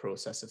embarking on a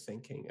process of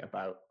thinking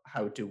about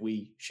how do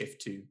we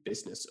shift to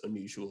business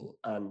unusual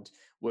and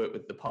work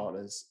with the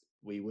partners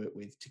we work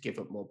with to give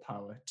up more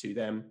power to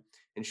them,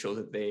 ensure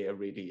that they are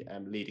really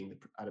leading the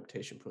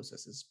adaptation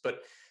processes.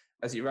 But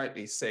as you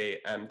rightly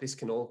say, this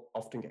can all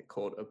often get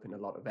caught up in a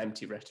lot of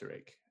empty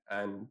rhetoric.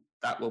 And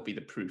that will be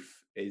the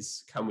proof,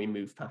 is can we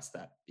move past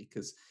that?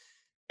 Because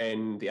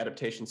in the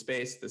adaptation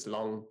space, there's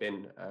long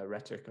been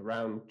rhetoric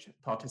around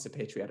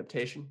participatory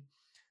adaptation.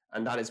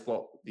 And that is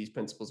what these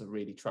principles are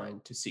really trying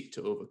to seek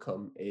to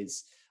overcome.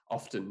 Is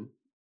often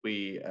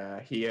we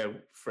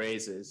hear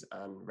phrases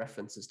and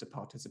references to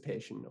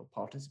participation or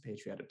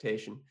participatory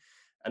adaptation,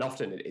 and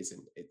often it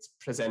isn't. It's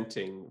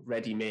presenting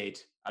ready-made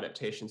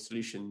adaptation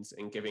solutions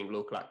and giving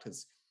local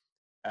actors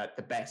at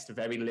the best a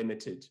very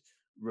limited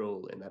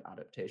role in that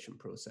adaptation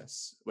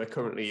process. We're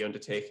currently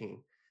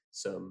undertaking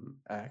some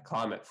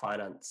climate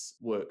finance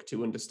work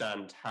to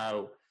understand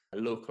how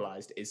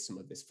localized is some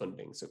of this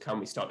funding. So can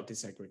we start to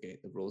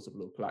disaggregate the roles of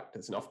local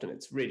actors? And often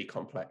it's really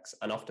complex,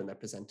 and often they're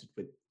presented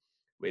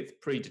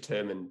with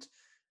predetermined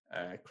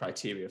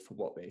criteria for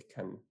what they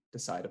can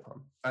decide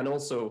upon. And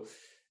also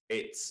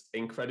it's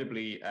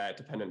incredibly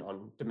dependent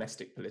on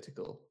domestic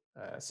political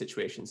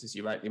situations. As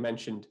you rightly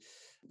mentioned,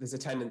 there's a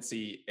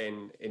tendency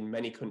in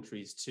many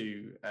countries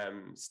to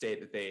state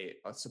that they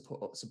are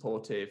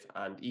supportive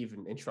and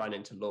even enshrine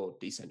into law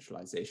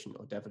decentralization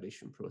or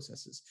devolution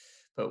processes.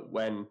 But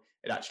when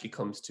it actually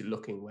comes to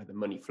looking where the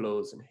money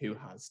flows and who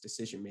has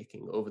decision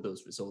making over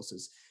those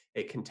resources,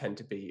 it can tend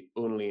to be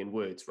only in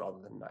words rather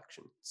than in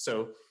action.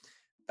 So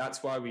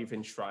that's why we've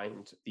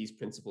enshrined these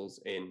principles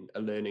in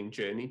a learning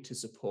journey to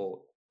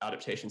support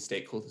adaptation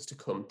stakeholders to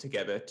come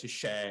together to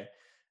share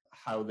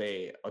how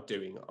they are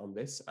doing on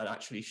this, and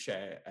actually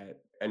share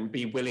and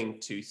be willing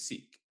to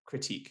seek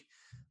critique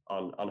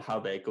on how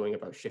they're going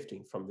about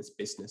shifting from this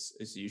business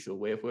as usual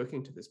way of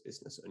working to this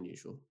business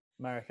unusual.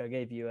 Marek, I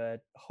gave you a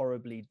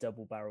horribly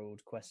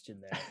double-barreled question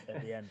there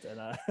at the end,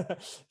 and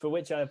for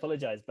which I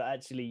apologize, but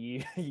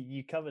actually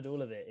you covered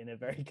all of it in a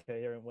very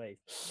coherent way.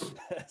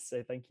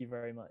 So thank you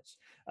very much.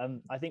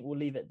 I think we'll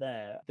leave it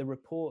there. The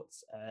report,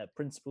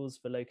 Principles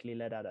for Locally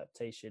Led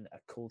Adaptation, a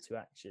Call to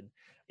Action,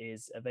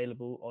 is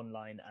available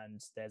online, and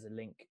there's a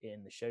link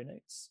in the show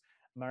notes.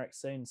 Marek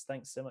Soanes,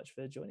 thanks so much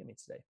for joining me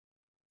today.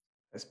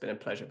 It's been a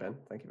pleasure, Ben.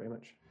 Thank you very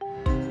much.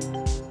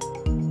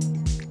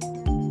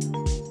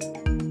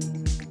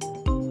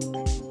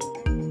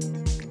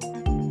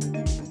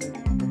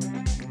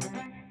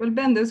 Well,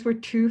 Ben, those were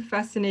two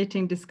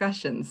fascinating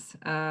discussions.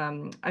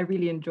 I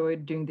really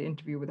enjoyed doing the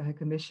interview with the High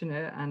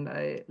Commissioner, and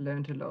I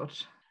learned a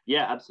lot.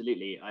 Yeah,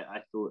 absolutely.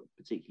 I thought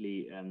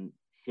particularly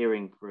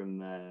hearing from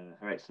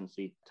Her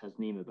Excellency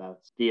Tasneem about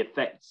the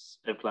effects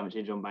of climate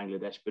change on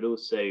Bangladesh, but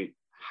also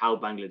how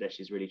Bangladesh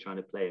is really trying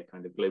to play a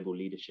kind of global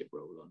leadership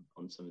role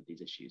on some of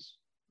these issues.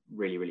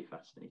 Really, really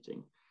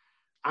fascinating.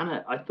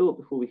 Anna, I thought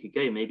before we could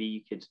go, maybe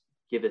you could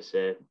give us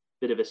a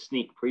bit of a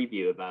sneak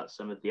preview about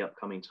some of the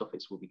upcoming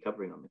topics we'll be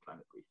covering on the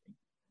climate briefing.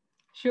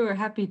 Sure,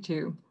 happy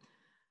to.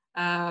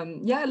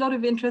 Yeah, a lot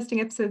of interesting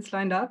episodes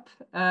lined up.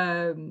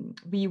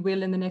 We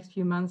will in the next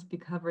few months be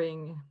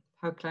covering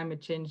how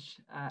climate change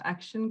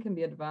action can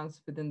be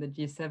advanced within the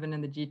G7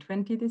 and the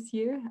G20 this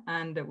year.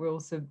 And we'll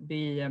also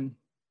be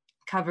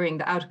covering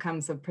the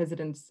outcomes of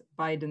President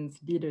Biden's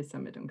Leaders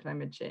Summit on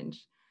climate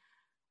change.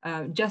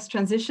 Just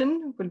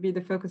transition will be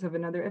the focus of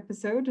another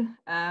episode.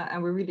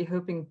 And we're really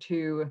hoping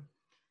to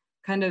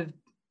kind of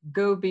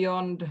go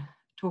beyond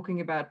talking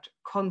about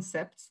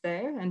concepts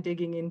there and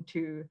digging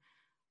into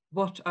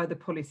what are the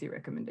policy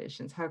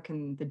recommendations? How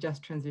can the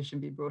just transition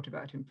be brought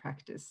about in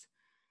practice?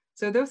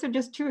 So those are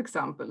just two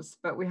examples,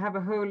 but we have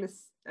a whole,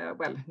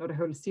 well, not a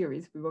whole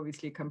series. We've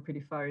obviously come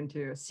pretty far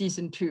into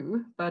season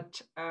 2,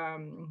 but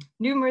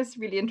numerous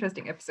really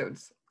interesting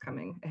episodes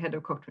coming ahead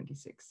of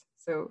COP26.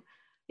 So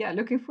yeah,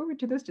 looking forward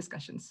to those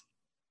discussions.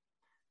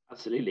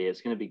 Absolutely,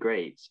 it's going to be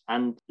great.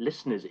 And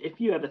listeners, if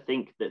you ever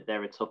think that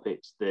there are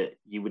topics that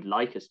you would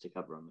like us to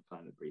cover on the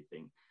climate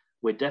briefing,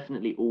 we're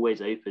definitely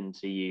always open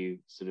to you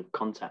sort of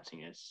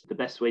contacting us. The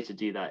best way to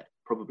do that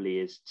probably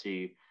is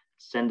to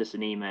send us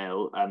an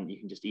email. You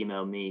can just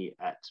email me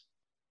at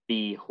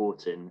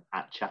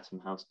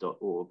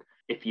bhorton@chathamhouse.org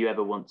if you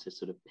ever want to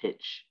sort of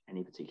pitch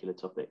any particular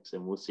topics,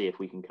 and we'll see if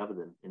we can cover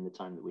them in the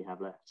time that we have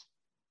left.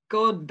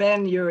 God,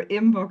 Ben, your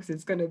inbox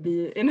is going to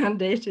be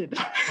inundated.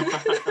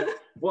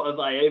 What have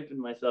I opened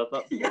myself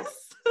up for?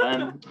 Yes.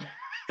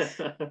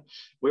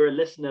 We're a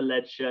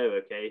listener-led show,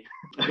 okay?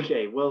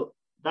 Okay, well,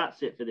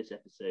 that's it for this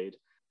episode.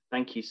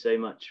 Thank you so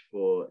much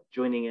for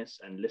joining us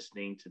and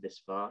listening to this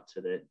far,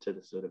 to the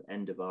sort of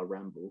end of our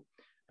ramble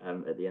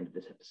at the end of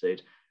this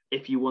episode.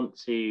 If you want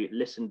to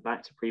listen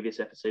back to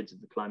previous episodes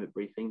of the Climate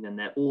Briefing, then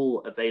they're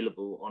all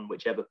available on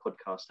whichever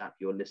podcast app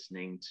you're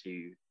listening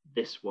to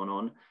this one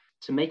on,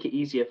 to make it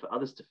easier for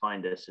others to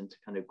find us and to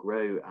kind of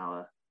grow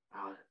our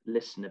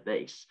listener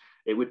base.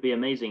 It would be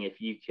amazing if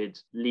you could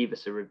leave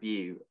us a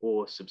review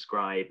or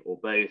subscribe or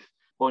both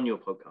on your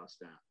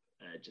podcast app.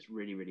 It just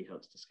really, really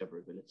helps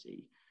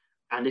discoverability.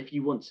 And if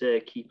you want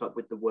to keep up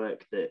with the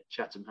work that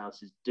Chatham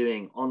House is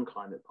doing on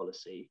climate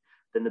policy,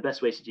 then the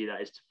best way to do that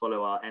is to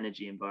follow our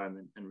Energy,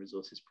 Environment and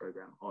Resources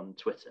programme on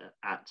Twitter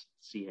at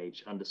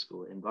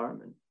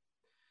 @ch_environment.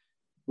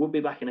 We'll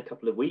be back in a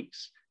couple of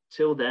weeks.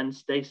 Till then,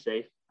 stay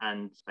safe,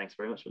 and thanks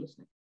very much for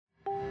listening.